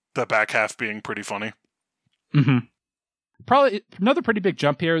the back half being pretty funny. Mm-hmm. Probably another pretty big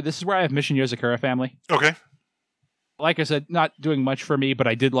jump here. This is where I have Mission Yozakura Family. Okay. Like I said, not doing much for me, but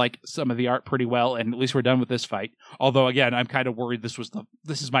I did like some of the art pretty well, and at least we're done with this fight. Although, again, I'm kind of worried this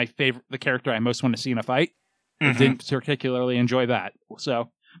is my favorite, the character I most want to see in a fight. I didn't particularly enjoy that. So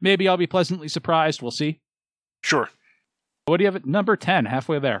maybe I'll be pleasantly surprised. We'll see. Sure. What do you have at number 10,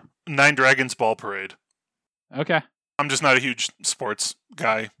 halfway there? Nine Dragons Ball Parade. Okay. I'm just not a huge sports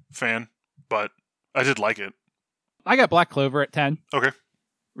guy fan, but I did like it. I got Black Clover at 10. Okay.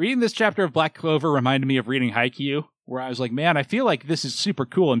 Reading this chapter of Black Clover reminded me of reading Haikyuu, where I was like, man, I feel like this is super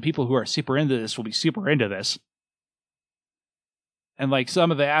cool, and people who are super into this will be super into this. And like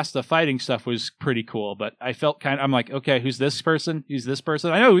some of the Asta fighting stuff was pretty cool, but I felt I'm like, okay, who's this person? Who's this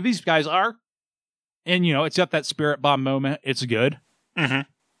person? I know who these guys are. And, you know, it's got that spirit bomb moment. It's good. Mm-hmm.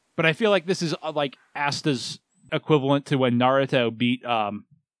 But I feel like this is like Asta's equivalent to when Naruto beat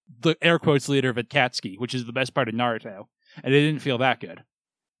the air quotes leader of Akatsuki, which is the best part of Naruto. And it didn't feel that good.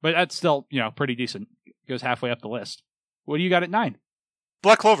 But that's still, you know, pretty decent. It goes halfway up the list. What do you got at 9?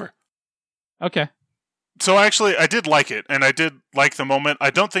 Black Clover. Okay. So actually, I did like it, and I did like the moment.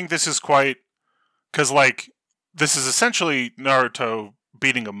 I don't think this is quite... Because, like, this is essentially Naruto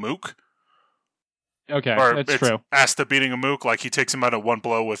beating a mook. Okay, or that's true. Asta beating a mook, like, he takes him out of one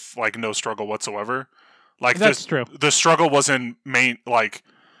blow with, like, no struggle whatsoever. Like, that's true. The struggle wasn't main, like...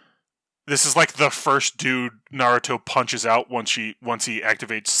 This is like the first dude Naruto punches out once he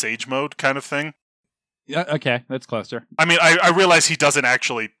activates Sage Mode kind of thing. Yeah, okay, that's closer. I mean, I realize he doesn't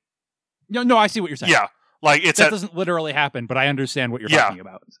actually... No, I see what you're saying. Yeah, like that doesn't literally happen, but I understand what you're talking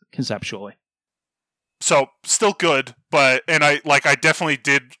about conceptually. So, still good, but... And I definitely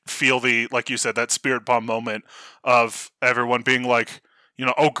did feel the, like you said, that spirit bomb moment of everyone being like, you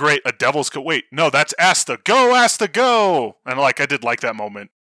know, oh great, a devil's... Wait, no, that's Asta. Go, Asta, go! And like, I did like that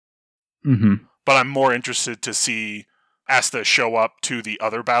moment. Mm-hmm. But I'm more interested to see Asta show up to the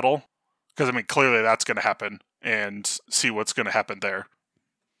other battle. Because, I mean, clearly that's going to happen. And see what's going to happen there.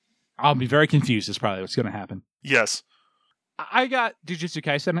 I'll be very confused is probably what's going to happen. Yes. I got Jujutsu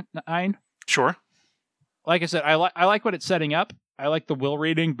Kaisen at 9. Sure. Like I said, I like what it's setting up. I like the will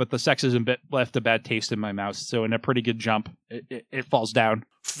reading, but the sexism bit left a bad taste in my mouth. So in a pretty good jump, it falls down.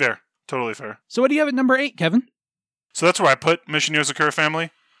 Fair. Totally fair. So what do you have at number 8, Kevin? So that's where I put Mission Yozakura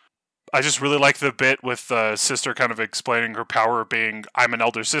Family. I just really like the bit with the sister kind of explaining her power being, I'm an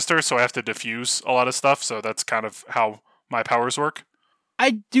elder sister, so I have to diffuse a lot of stuff. So that's kind of how my powers work.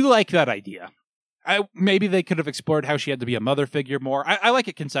 I do like that idea. Maybe they could have explored how she had to be a mother figure more. I like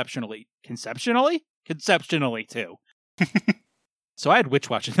it conceptually. Conceptually? Conceptually, too. So I had Witch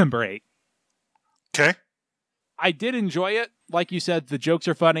Watch at number 8. Okay. I did enjoy it. Like you said, the jokes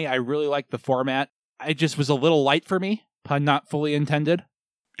are funny. I really like the format. It just was a little light for me. Pun not fully intended.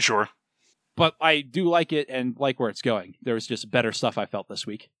 Sure. But I do like it and like where it's going. There was just better stuff I felt this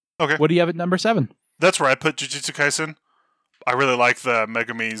week. Okay. What do you have at number 7? That's where I put Jujutsu Kaisen. I really like the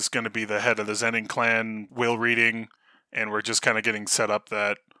Megumi's going to be the head of the Zenin clan, will reading, and we're just kind of getting set up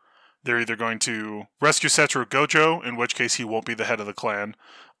that they're either going to rescue Satoru Gojo, in which case he won't be the head of the clan,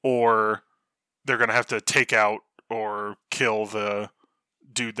 or they're going to have to take out or kill the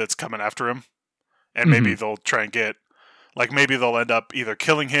dude that's coming after him. And maybe they'll try and get, like, maybe they'll end up either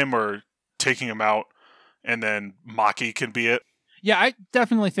killing him or taking him out, and then Maki can be it. Yeah, I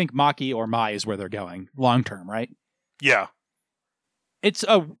definitely think Maki or Mai is where they're going long term, right? Yeah. It's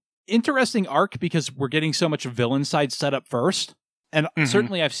a interesting arc because we're getting so much villain side set up first. And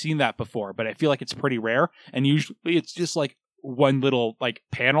certainly I've seen that before, but I feel like it's pretty rare. And usually it's just like one little like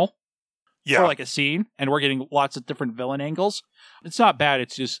panel or like a scene, and we're getting lots of different villain angles. It's not bad,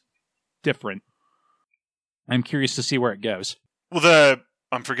 it's just different. I'm curious to see where it goes. Well,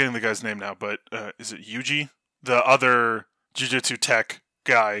 I'm forgetting the guy's name now, but is it Yuji? The other Jujutsu Tech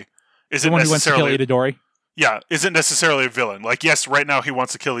guy. Is the one who wants to kill Itadori? Yeah, isn't necessarily a villain. Like, yes, right now he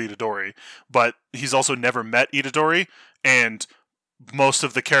wants to kill Itadori, but he's also never met Itadori, and most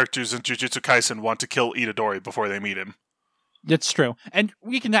of the characters in Jujutsu Kaisen want to kill Itadori before they meet him. It's true. And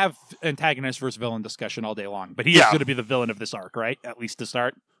we can have antagonist versus villain discussion all day long, but he is going to be the villain of this arc, right? At least to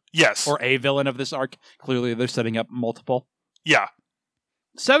start. Yes. Or a villain of this arc. Clearly they're setting up multiple. Yeah.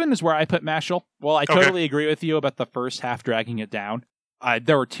 7 is where I put Mashle. Well, I totally agree with you about the first half dragging it down.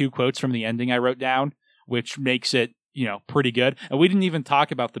 There were 2 quotes from the ending I wrote down, which makes it, pretty good. And we didn't even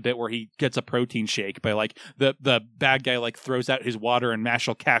talk about the bit where he gets a protein shake by like the bad guy like throws out his water and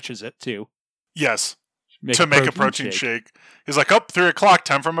Mashle catches it too. Yes. To make a protein shake. He's like, 3 o'clock,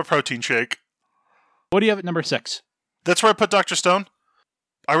 time for a protein shake. What do you have at number 6? That's where I put Dr. Stone.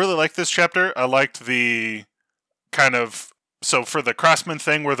 I really liked this chapter. I liked the kind of, so for the Craftsman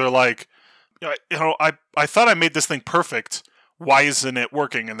thing where they're like, I thought I made this thing perfect. Why isn't it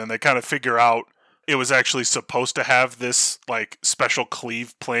working? And then they kind of figure out it was actually supposed to have this like special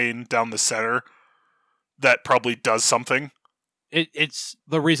cleave plane down the center that probably does something. It's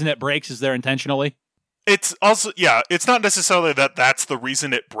the reason it breaks is there intentionally. It's also, it's not necessarily that that's the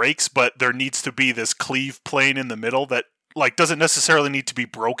reason it breaks, but there needs to be this cleave plane in the middle that like doesn't necessarily need to be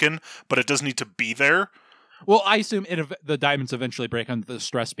broken, but it does need to be there. Well, I assume the diamonds eventually break under the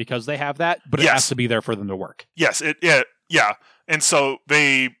stress because they have that, but it has to be there for them to work. Yes, yeah. And so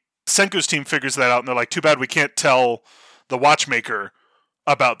Senku's team figures that out, and they're like, too bad we can't tell the watchmaker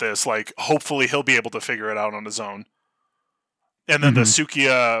about this. Like, hopefully he'll be able to figure it out on his own. And then the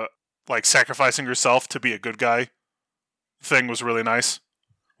Sukiya, like, sacrificing herself to be a good guy thing was really nice.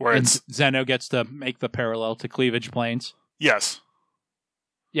 Where Zeno gets to make the parallel to cleavage planes. Yes.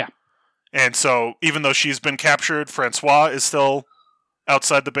 Yeah. And so, even though she's been captured, Francois is still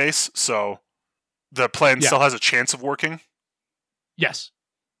outside the base, so the plan still has a chance of working. Yes.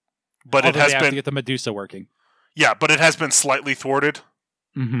 But although they have to get the Medusa working. Yeah, but it has been slightly thwarted.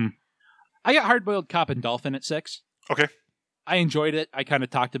 Mm-hmm. I got Hard-Boiled Cop and Dolphin at 6. Okay. I enjoyed it. I kind of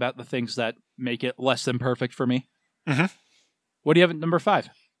talked about the things that make it less than perfect for me. Mm-hmm. What do you have at number 5?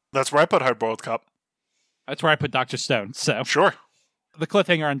 That's where I put Hard-Boiled Cop. That's where I put Dr. Stone. So sure. The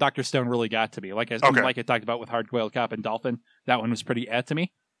cliffhanger on Dr. Stone really got to me. Like I talked about with Hard-Boiled Cop and Dolphin, that one was pretty to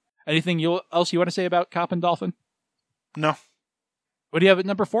me. Anything else you want to say about Cop and Dolphin? No. What do you have at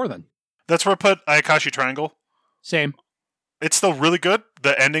number 4 then? That's where I put Ayakashi Triangle. Same. It's still really good.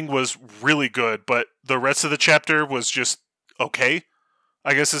 The ending was really good, but the rest of the chapter was just okay,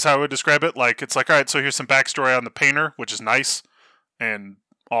 I guess is how I would describe it. Like, it's like, all right, so here's some backstory on the painter, which is nice and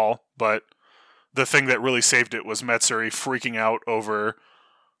all, but the thing that really saved it was Matsuri freaking out over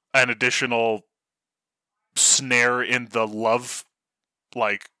an additional snare in the love,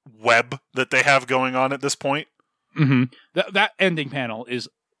 like, web that they have going on at this point. Mm-hmm. That ending panel is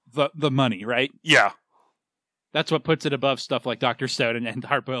the money, right? Yeah. That's what puts it above stuff like Dr. Stone and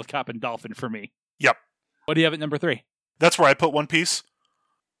Hard-Boiled Cop and Dolphin for me. Yep. What do you have at number 3? That's where I put One Piece.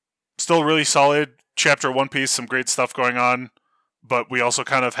 Still really solid chapter One Piece, some great stuff going on, but we also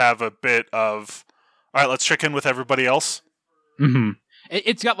kind of have a bit of, all right, let's check in with everybody else. Mm-hmm.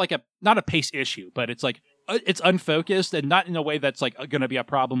 It's got like not a pace issue, but it's like, it's unfocused and not in a way that's like going to be a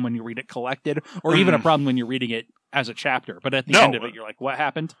problem when you read it collected, or even a problem when you're reading it as a chapter. But at the end of it, you're like, what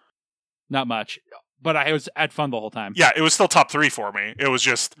happened? Not much. But I had fun the whole time. Yeah, it was still top 3 for me. It was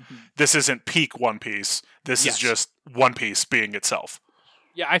just, this isn't peak One Piece. This is just One Piece being itself.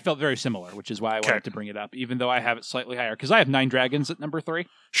 Yeah, I felt very similar, which is why I wanted to bring it up, even though I have it slightly higher. Because I have 9 Dragons at number 3.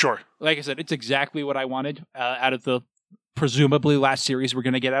 Sure. Like I said, it's exactly what I wanted out of the presumably last series we're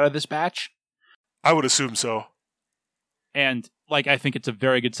going to get out of this batch. I would assume so. And I think it's a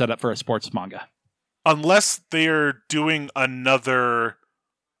very good setup for a sports manga. Unless they're doing another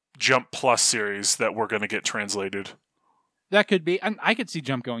Jump Plus series that we're going to get translated. That could be. And I could see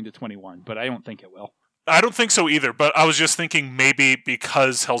Jump going to 21, but I don't think it will. I don't think so either, but I was just thinking maybe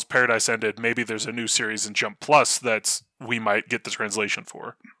because Hell's Paradise ended, maybe there's a new series in Jump Plus that we might get the translation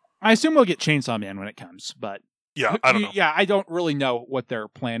for. I assume we'll get Chainsaw Man when it comes, but... Yeah, I don't know. Yeah, I don't really know what their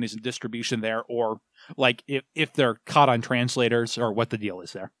plan is in distribution there, or if they're caught on translators, or what the deal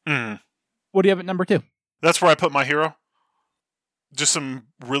is there. What do you have at number 2? That's where I put My Hero. Just some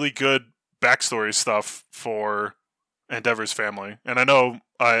really good backstory stuff for Endeavor's family. And I know,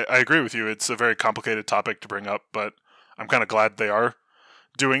 I agree with you, it's a very complicated topic to bring up, but I'm kind of glad they are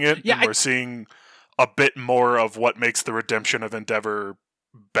doing it. Yeah, and we're seeing a bit more of what makes the redemption of Endeavor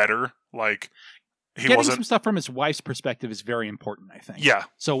better. Getting some stuff from his wife's perspective is very important, I think. Yeah.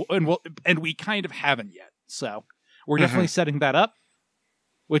 So, and we kind of haven't yet. So we're definitely setting that up,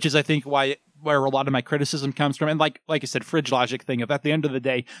 which is, I think, where a lot of my criticism comes from. And like I said, Fridge Logic thing of, at the end of the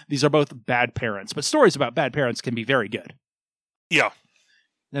day, these are both bad parents, but stories about bad parents can be very good. Yeah.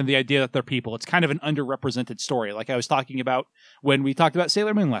 And the idea that they're people, it's kind of an underrepresented story. Like I was talking about when we talked about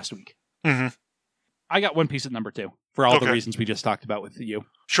Sailor Moon last week. I got One Piece at number 2 for all the reasons we just talked about with you.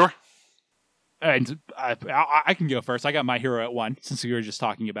 Sure. And I can go first. I got My Hero at 1, since we were just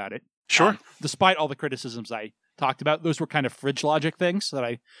talking about it. Sure. Despite all the criticisms I talked about, those were kind of Fridge Logic things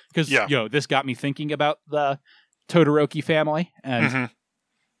that because this got me thinking about the Todoroki family, and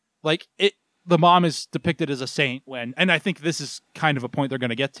the mom is depicted as a saint and I think this is kind of a point they're going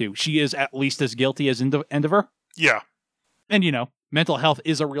to get to. She is at least as guilty as Endeavor. Yeah. And mental health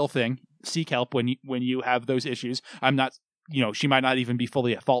is a real thing. Seek help when you have those issues. I'm not, she might not even be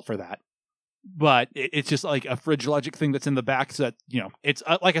fully at fault for that. But it's just like a Fridge Logic thing that's in the back. So that, it's,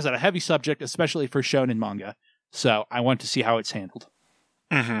 like I said, a heavy subject, especially for shonen manga. So I want to see how it's handled.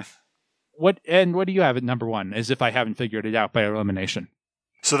 What do you have at number 1, as if I haven't figured it out by elimination?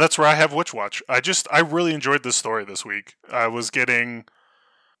 So that's where I have Witch Watch. I really enjoyed this story this week. I was getting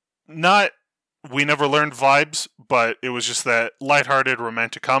not We Never Learned vibes, but it was just that lighthearted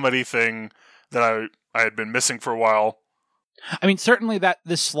romantic comedy thing that I had been missing for a while. I mean, certainly that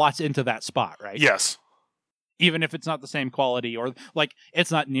this slots into that spot, right? Yes. Even if it's not the same quality, or it's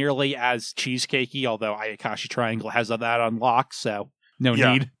not nearly as cheesecakey, although Ayakashi Triangle has that on lock, so no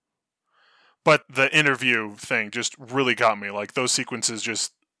need. But the interview thing just really got me. Those sequences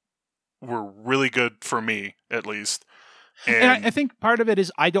just were really good for me, at least. And I think part of it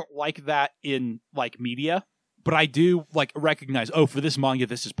is I don't like that in media, but I do recognize, for this manga,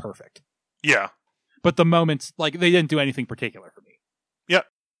 this is perfect. Yeah. But the moments, they didn't do anything particular for me. Yeah.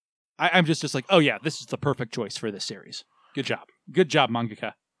 I'm just this is the perfect choice for this series. Good job. Good job,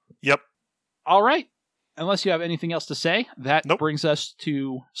 mangaka. Yep. All right. Unless you have anything else to say, that brings us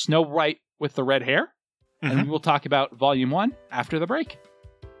to Snow White with the Red Hair. And we will talk about Volume 1 after the break.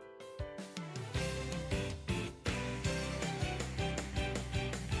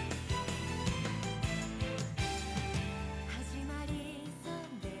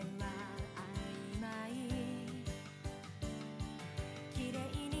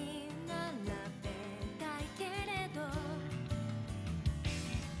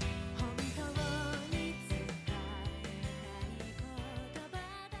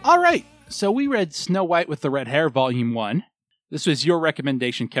 All right, so we read Snow White with the Red Hair, Volume 1. This was your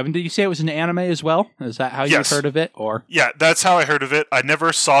recommendation, Kevin. Did you say it was an anime as well? Is that how you heard of it? Or yeah, that's how I heard of it. I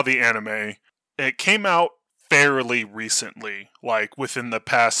never saw the anime. It came out fairly recently, within the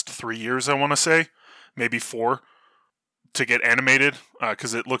past 3 years, I want to say. Maybe 4, to get animated.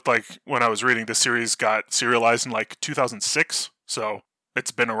 Because it looked like, when I was reading, the series got serialized in 2006. So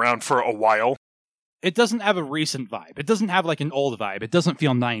it's been around for a while. It doesn't have a recent vibe. It doesn't have an old vibe. It doesn't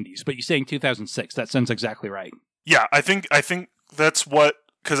feel 90s, but you're saying 2006. That sounds exactly right. Yeah, I think that's what,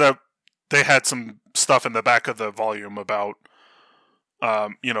 because they had some stuff in the back of the volume about,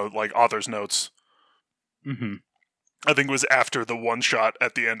 author's notes. I think it was after the one shot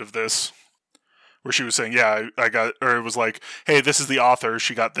at the end of this, where she was saying, I got, or it was hey, this is the author.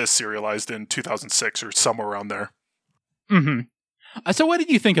 She got this serialized in 2006 or somewhere around there. So what did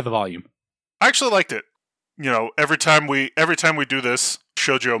you think of the volume? I actually liked it. every time we do this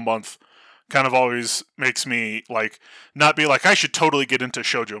shoujo month, kind of always makes me like not be like I should totally get into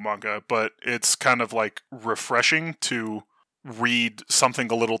shoujo manga, but it's kind of like refreshing to read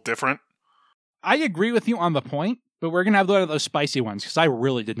something a little different. I agree with you on the point, but we're gonna have one of those spicy ones because I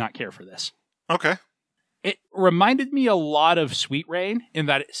really did not care for this. Okay. It reminded me a lot of Sweet Rain in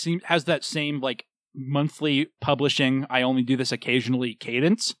that it has that same like monthly publishing, I only do this occasionally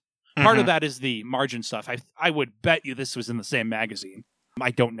cadence. Part of that is the margin stuff. I would bet you this was in the same magazine.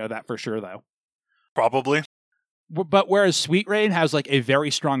 I don't know that for sure, though. Probably. But whereas Sweet Rain has like a very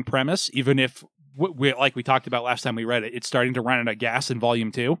strong premise, even if, like we talked about last time we read it, it's starting to run out of gas in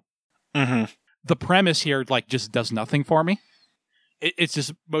Volume 2. Mm-hmm. The premise here like just does nothing for me. It's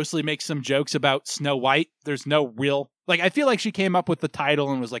just mostly makes some jokes about Snow White. There's no real... Like, I feel like she came up with the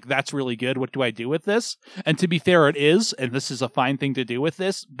title and was like, that's really good. What do I do with this? And to be fair, it is. And this is a fine thing to do with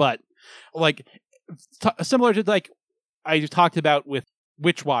this. But, like, similar to, like, I talked about with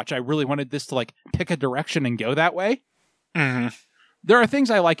Witch Watch, I really wanted this to, like, pick a direction and go that way. Mm-hmm. There are things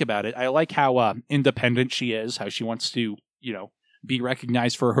I like about it. I like how independent she is, how she wants to, be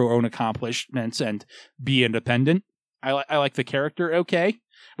recognized for her own accomplishments and be independent. I like the character, okay.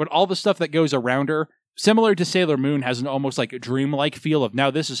 But all the stuff that goes around her, similar to Sailor Moon, has an almost like a dreamlike feel of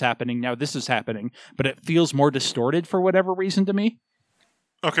now this is happening, but it feels more distorted for whatever reason to me.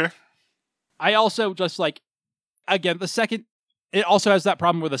 Okay. I also just like, again, it also has that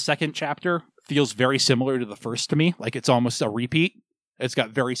problem where the second chapter feels very similar to the first to me. Like it's almost a repeat. It's got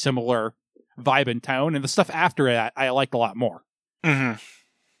very similar vibe and tone, and the stuff after it I liked a lot more. Mm-hmm.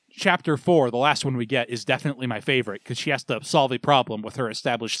 Chapter 4, the last one we get, is definitely my favorite because she has to solve a problem with her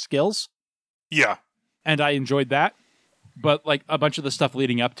established skills. Yeah. And I enjoyed that. But, like, a bunch of the stuff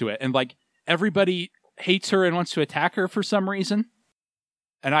leading up to it. And, like, everybody hates her and wants to attack her for some reason.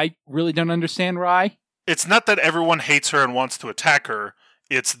 And I really don't understand why. It's not that everyone hates her and wants to attack her.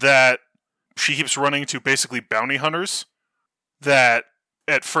 It's that she keeps running into basically bounty hunters. That,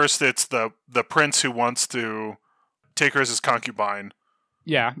 at first, it's the prince who wants to take her as his concubine.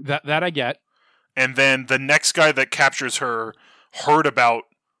 Yeah, that I get. And then the next guy that captures her heard about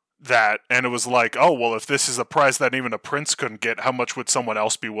that, and it was like, oh, well, if this is a prize that even a prince couldn't get, how much would someone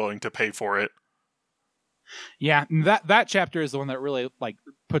else be willing to pay for it? Yeah, that chapter is the one that really, like,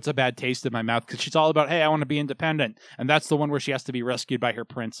 puts a bad taste in my mouth, because she's all about, hey, I want to be independent. And that's the one where she has to be rescued by her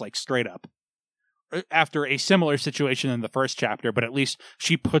prince, like, straight up. After a similar situation in the first chapter, but at least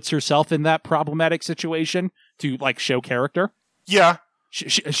she puts herself in that problematic situation to, like, show character. Yeah.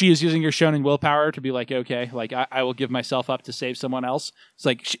 She is using her shonen willpower to be like, okay, like I will give myself up to save someone else. It's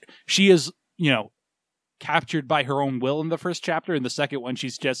like she is, captured by her own will in the first chapter. In the second one,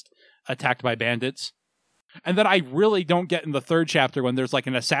 she's just attacked by bandits. And then I really don't get in the third chapter when there's like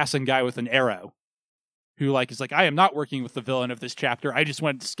an assassin guy with an arrow who like is like, I am not working with the villain of this chapter. I just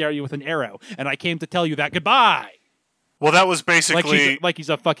wanted to scare you with an arrow, and I came to tell you that goodbye. Well, that was basically like he's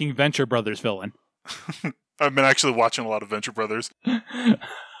a fucking Venture Brothers villain. I've been actually watching a lot of Venture Brothers.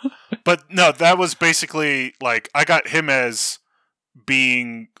 But no, that was basically, like, I got him as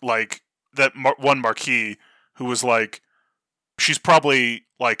being, like, that one Marquis who was, like, she's probably,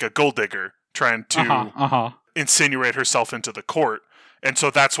 like, a gold digger trying to insinuate herself into the court. And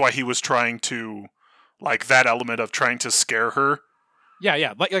so that's why he was trying to, like, that element of trying to scare her.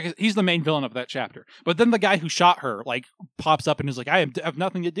 Yeah. Like he's the main villain of that chapter. But then the guy who shot her, like, pops up and is like, I have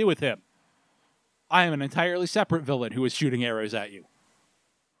nothing to do with him. I am an entirely separate villain who is shooting arrows at you.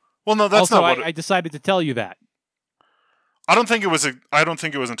 Well, no, that's also, not what I decided to tell you that. I don't think it was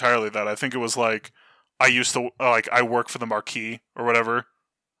entirely that. I think it was like I used to I work for the Marquis or whatever.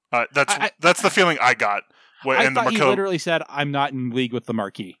 That's the feeling I got. I thought he literally said, "I'm not in league with the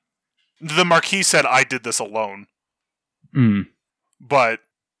Marquis." The Marquis said, "I did this alone." Mm. But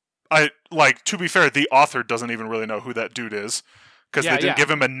to be fair, the author doesn't even really know who that dude is. Because they didn't give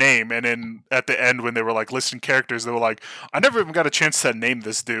him a name, and at the end when they were like listing characters, they were like, I never even got a chance to name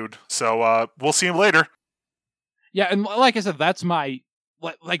this dude, so we'll see him later. Yeah, and like I said, that's my,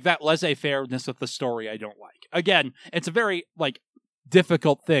 like that laissez-faire-ness of the story I don't like. Again, it's a very, like,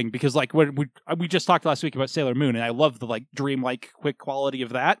 difficult thing, because like when we just talked last week about Sailor Moon, and I love the like dreamlike quick quality of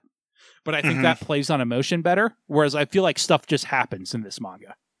that, but I think that plays on emotion better, whereas I feel like stuff just happens in this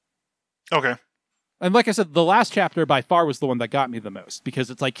manga. Okay. And like I said, the last chapter by far was the one that got me the most,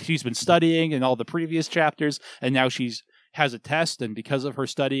 because it's like she's been studying in all the previous chapters, and now has a test, and because of her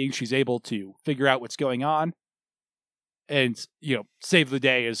studying, she's able to figure out what's going on. And, save the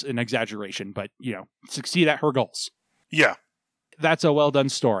day is an exaggeration, but, succeed at her goals. Yeah. That's a well-done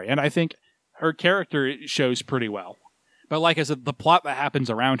story, and I think her character shows pretty well. But like I said, the plot that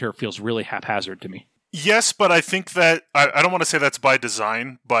happens around her feels really haphazard to me. Yes, but I think that I don't want to say that's by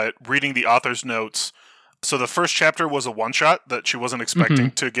design, but reading the author's notes, so the first chapter was a one-shot that she wasn't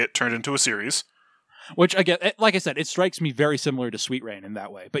expecting to get turned into a series. Which, again, like I said, it strikes me very similar to Sweet Rain in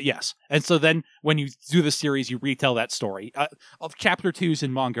that way. But yes. And so then when you do the series, you retell that story. Chapter 2s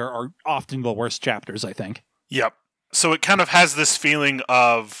in manga are often the worst chapters, I think. Yep. So it kind of has this feeling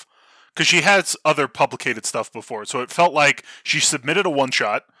of... Because she has other publicated stuff before. So it felt like she submitted a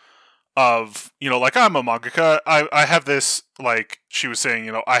one-shot of, like, I'm a mangaka. I have this, like, she was saying,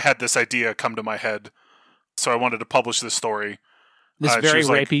 I had this idea come to my head. So I wanted to publish this story. This very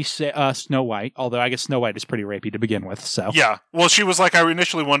rapey Snow White, although I guess Snow White is pretty rapey to begin with. So yeah, well, she was like, I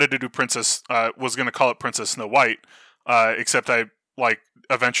initially wanted to do was going to call it Princess Snow White, except I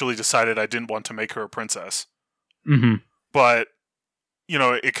eventually decided I didn't want to make her a princess. Mm-hmm. But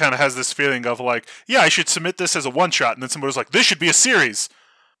it kind of has this feeling of like, yeah, I should submit this as a one shot, and then somebody was like, this should be a series.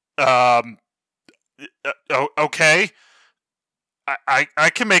 Okay, I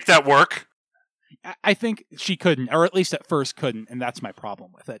can make that work. I think she couldn't, or at least at first couldn't, and that's my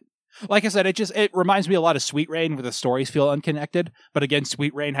problem with it. Like I said, it reminds me a lot of Sweet Rain, where the stories feel unconnected. But again,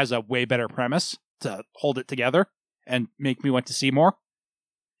 Sweet Rain has a way better premise to hold it together and make me want to see more.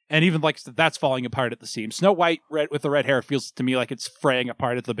 And even like that's falling apart at the seams. Snow White with the red hair feels to me like it's fraying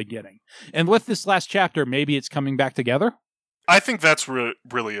apart at the beginning. And with this last chapter, maybe it's coming back together. I think that's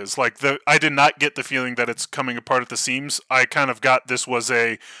really is. Like I did not get the feeling that it's coming apart at the seams. I kind of got this was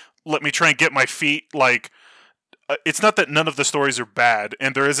a... let me try and get my feet, it's not that none of the stories are bad,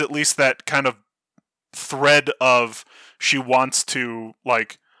 and there is at least that kind of thread of she wants to,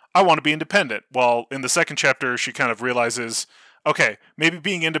 I want to be independent. Well, in the second chapter, she kind of realizes, okay, maybe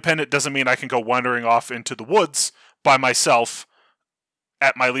being independent doesn't mean I can go wandering off into the woods by myself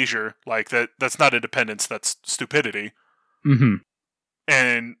at my leisure. Like, that's not independence, that's stupidity. Mm-hmm.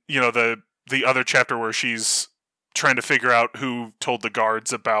 And, the other chapter where she's trying to figure out who told the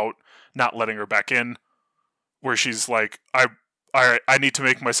guards about not letting her back in, where she's like, I need to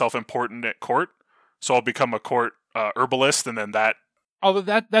make myself important at court, so I'll become a court herbalist, and then that...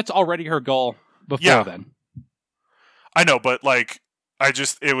 Although that's already her goal before then. I know, but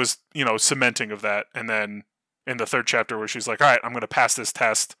it was, cementing of that, and then in the third chapter where she's like, all right, I'm going to pass this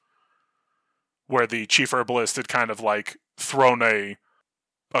test, where the chief herbalist had kind of thrown a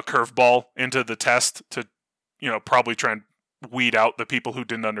curveball into the test to probably try and weed out the people who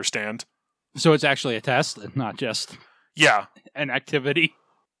didn't understand. So it's actually a test and not just an activity.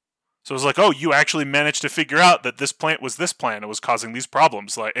 So it's like, oh, you actually managed to figure out that this plant was this plant and was causing these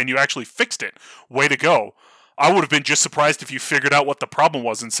problems, and you actually fixed it. Way to go. I would have been just surprised if you figured out what the problem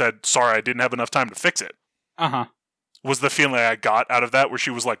was and said, sorry, I didn't have enough time to fix it. Uh-huh. Was the feeling I got out of that, where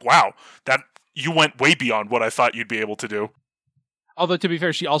she was like, wow, that you went way beyond what I thought you'd be able to do. Although, to be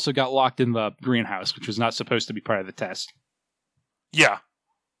fair, she also got locked in the greenhouse, which was not supposed to be part of the test. Yeah.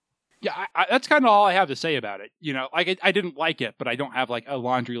 Yeah, that's kind of all I have to say about it. I didn't like it, but I don't have, a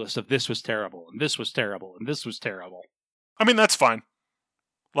laundry list of this was terrible, and this was terrible, and this was terrible. I mean, that's fine.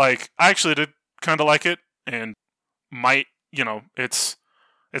 I actually did kind of like it, and might, it's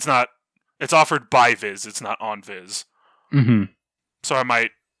offered by Viz, it's not on Viz. Mm-hmm. So I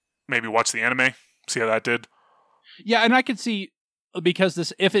might maybe watch the anime, see how that did. Yeah, and I could see...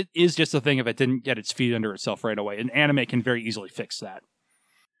 because if it is just a thing, if it didn't get its feet under itself right away, an anime can very easily fix that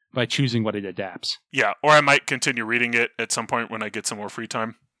by choosing what it adapts. Yeah, or I might continue reading it at some point when I get some more free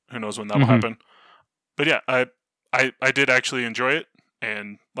time. Who knows when that will happen. But yeah, I did actually enjoy it,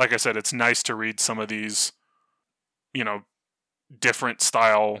 and like I said, it's nice to read some of these, different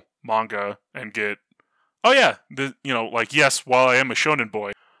style manga and get, oh yeah, yes, while I am a shonen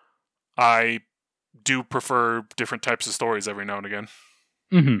boy, I do prefer different types of stories every now and again.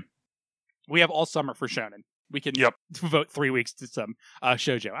 Mm-hmm. We have all summer for shonen. We can devote 3 weeks to some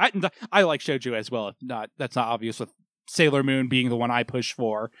shoujo. I like shoujo as well. That's not obvious, with Sailor Moon being the one I push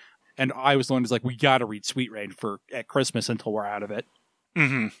for, and I was the one who's like, we got to read Sweet Rain at Christmas until we're out of it.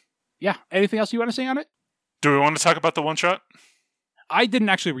 Mm-hmm. Yeah. Anything else you want to say on it? Do we want to talk about the one shot? I didn't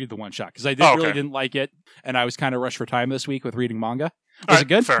actually read the one shot because I really didn't like it, and I was kind of rushed for time this week with reading manga. Was it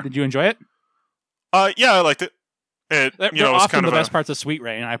good? Fair. Did you enjoy it? Yeah, I liked it. They're often kind of the best parts of Sweet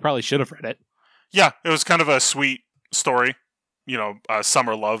Rain, and I probably should have read it. Yeah, it was kind of a sweet story, a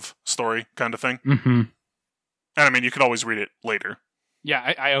summer love story kind of thing. Mm-hmm. And I mean, you could always read it later.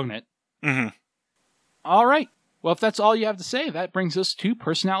 Yeah, I own it. Mm-hmm. All right. Well, if that's all you have to say, that brings us to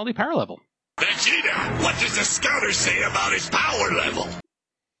Personality Power Level. Vegeta, what does the scouter say about his power level?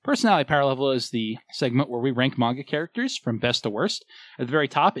 Personality Power Level is the segment where we rank manga characters from best to worst. At the very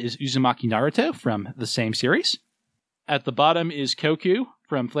top is Uzumaki Naruto from the same series. At the bottom is Koku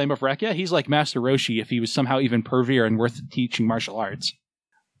from Flame of Recca. He's like Master Roshi if he was somehow even pervier and worth teaching martial arts.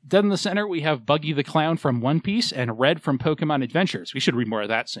 Dead in the center, we have Buggy the Clown from One Piece and Red from Pokemon Adventures. We should read more of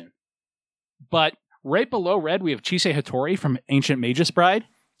that soon. But right below Red, we have Chise Hattori from Ancient Magus Bride.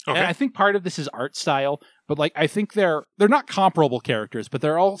 Okay. And I think part of this is art style, but like I think they're not comparable characters, but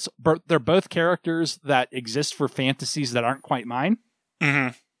they're both characters that exist for fantasies that aren't quite mine.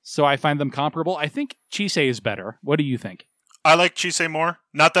 Mm-hmm. So I find them comparable. I think Chise is better. What do you think? I like Chise more.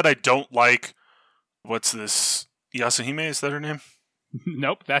 Not that I don't like... What's this? Yasuhime, is that her name?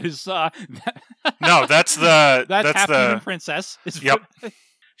 Nope, that is... No, that's the... That's Half the Human Princess. Yep.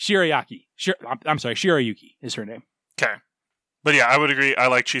 Shirayuki. I'm sorry, Shirayuki is her name. Okay. But yeah, I would agree. I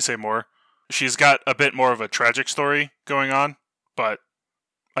like Chise more. She's got a bit more of a tragic story going on, but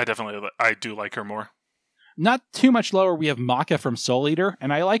I do like her more. Not too much lower, we have Maka from Soul Eater,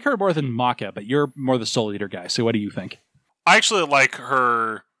 and I like her more than Maka, but you're more the Soul Eater guy, so what do you think? I actually like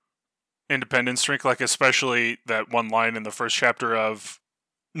her independent streak, like especially that one line in the first chapter of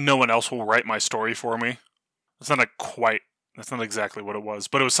 "No one else will write my story for me." That's not exactly what it was,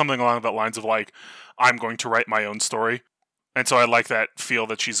 but it was something along the lines of like, I'm going to write my own story. And so I like that feel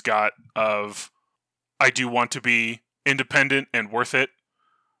that she's got of, I do want to be independent and worth it,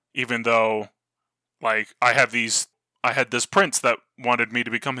 even though, like, I had this prince that wanted me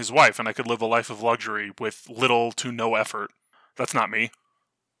to become his wife, and I could live a life of luxury with little to no effort. That's not me.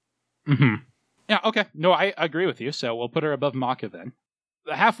 Mm-hmm. Yeah, okay. No, I agree with you, so we'll put her above Maka then.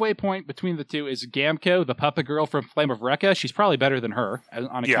 The halfway point between the two is Gamko, the puppet girl from Flame of Recca. She's probably better than her,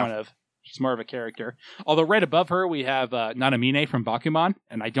 on account of she's more of a character. Although right above her, we have Nanamine from Bakuman,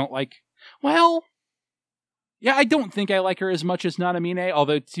 and I don't like... Well... Yeah, I don't think I like her as much as Nanamine,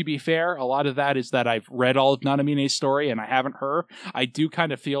 although to be fair, a lot of that is that I've read all of Nanamine's story and I haven't her. I do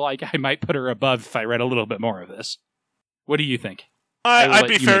kind of feel like I might put her above if I read a little bit more of this. What do you think? I'd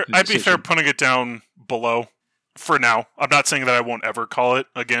be fair putting it down below for now. I'm not saying that I won't ever call it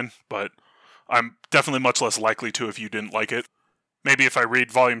again, but I'm definitely much less likely to if you didn't like it. Maybe if I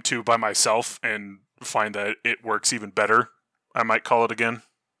read Volume 2 by myself and find that it works even better, I might call it again.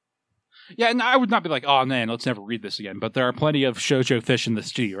 Yeah, and I would not be like, oh man, let's never read this again. But there are plenty of shoujo fish in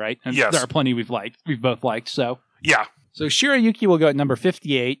this G, right? And yes. There are plenty we've both liked, so. Yeah. So Shirayuki will go at number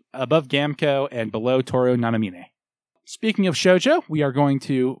 58, above Gamko and below Toru Nanamine. Speaking of shoujo, we are going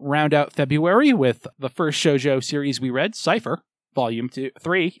to round out February with the first shoujo series we read, Cypher. Volume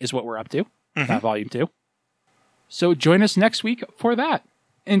 3 is what we're up to, not Volume 2. So join us next week for that.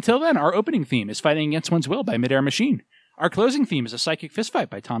 Until then, our opening theme is Fighting Against One's Will by Midair Machine. Our closing theme is A Psychic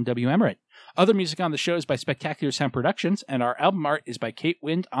Fistfight by Tom W. Emmerich. Other music on the show is by Spectacular Sound Productions, and our album art is by Kate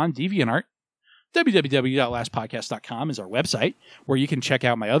Wind on DeviantArt. www.lastpodcast.com is our website, where you can check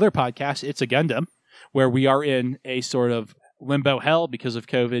out my other podcast, It's a Gundam, where we are in a sort of limbo hell because of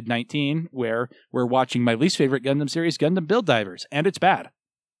COVID-19, where we're watching my least favorite Gundam series, Gundam Build Divers, and it's bad.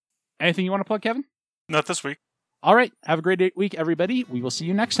 Anything you want to plug, Kevin? Not this week. All right. Have a great week, everybody. We will see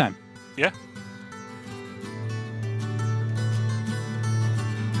you next time. Yeah.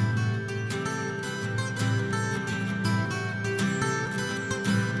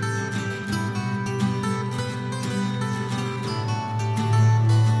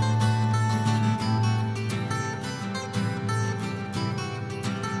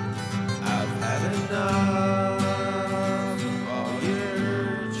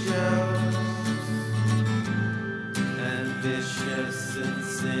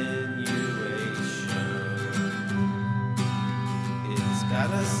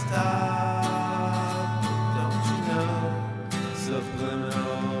 Gotta stop.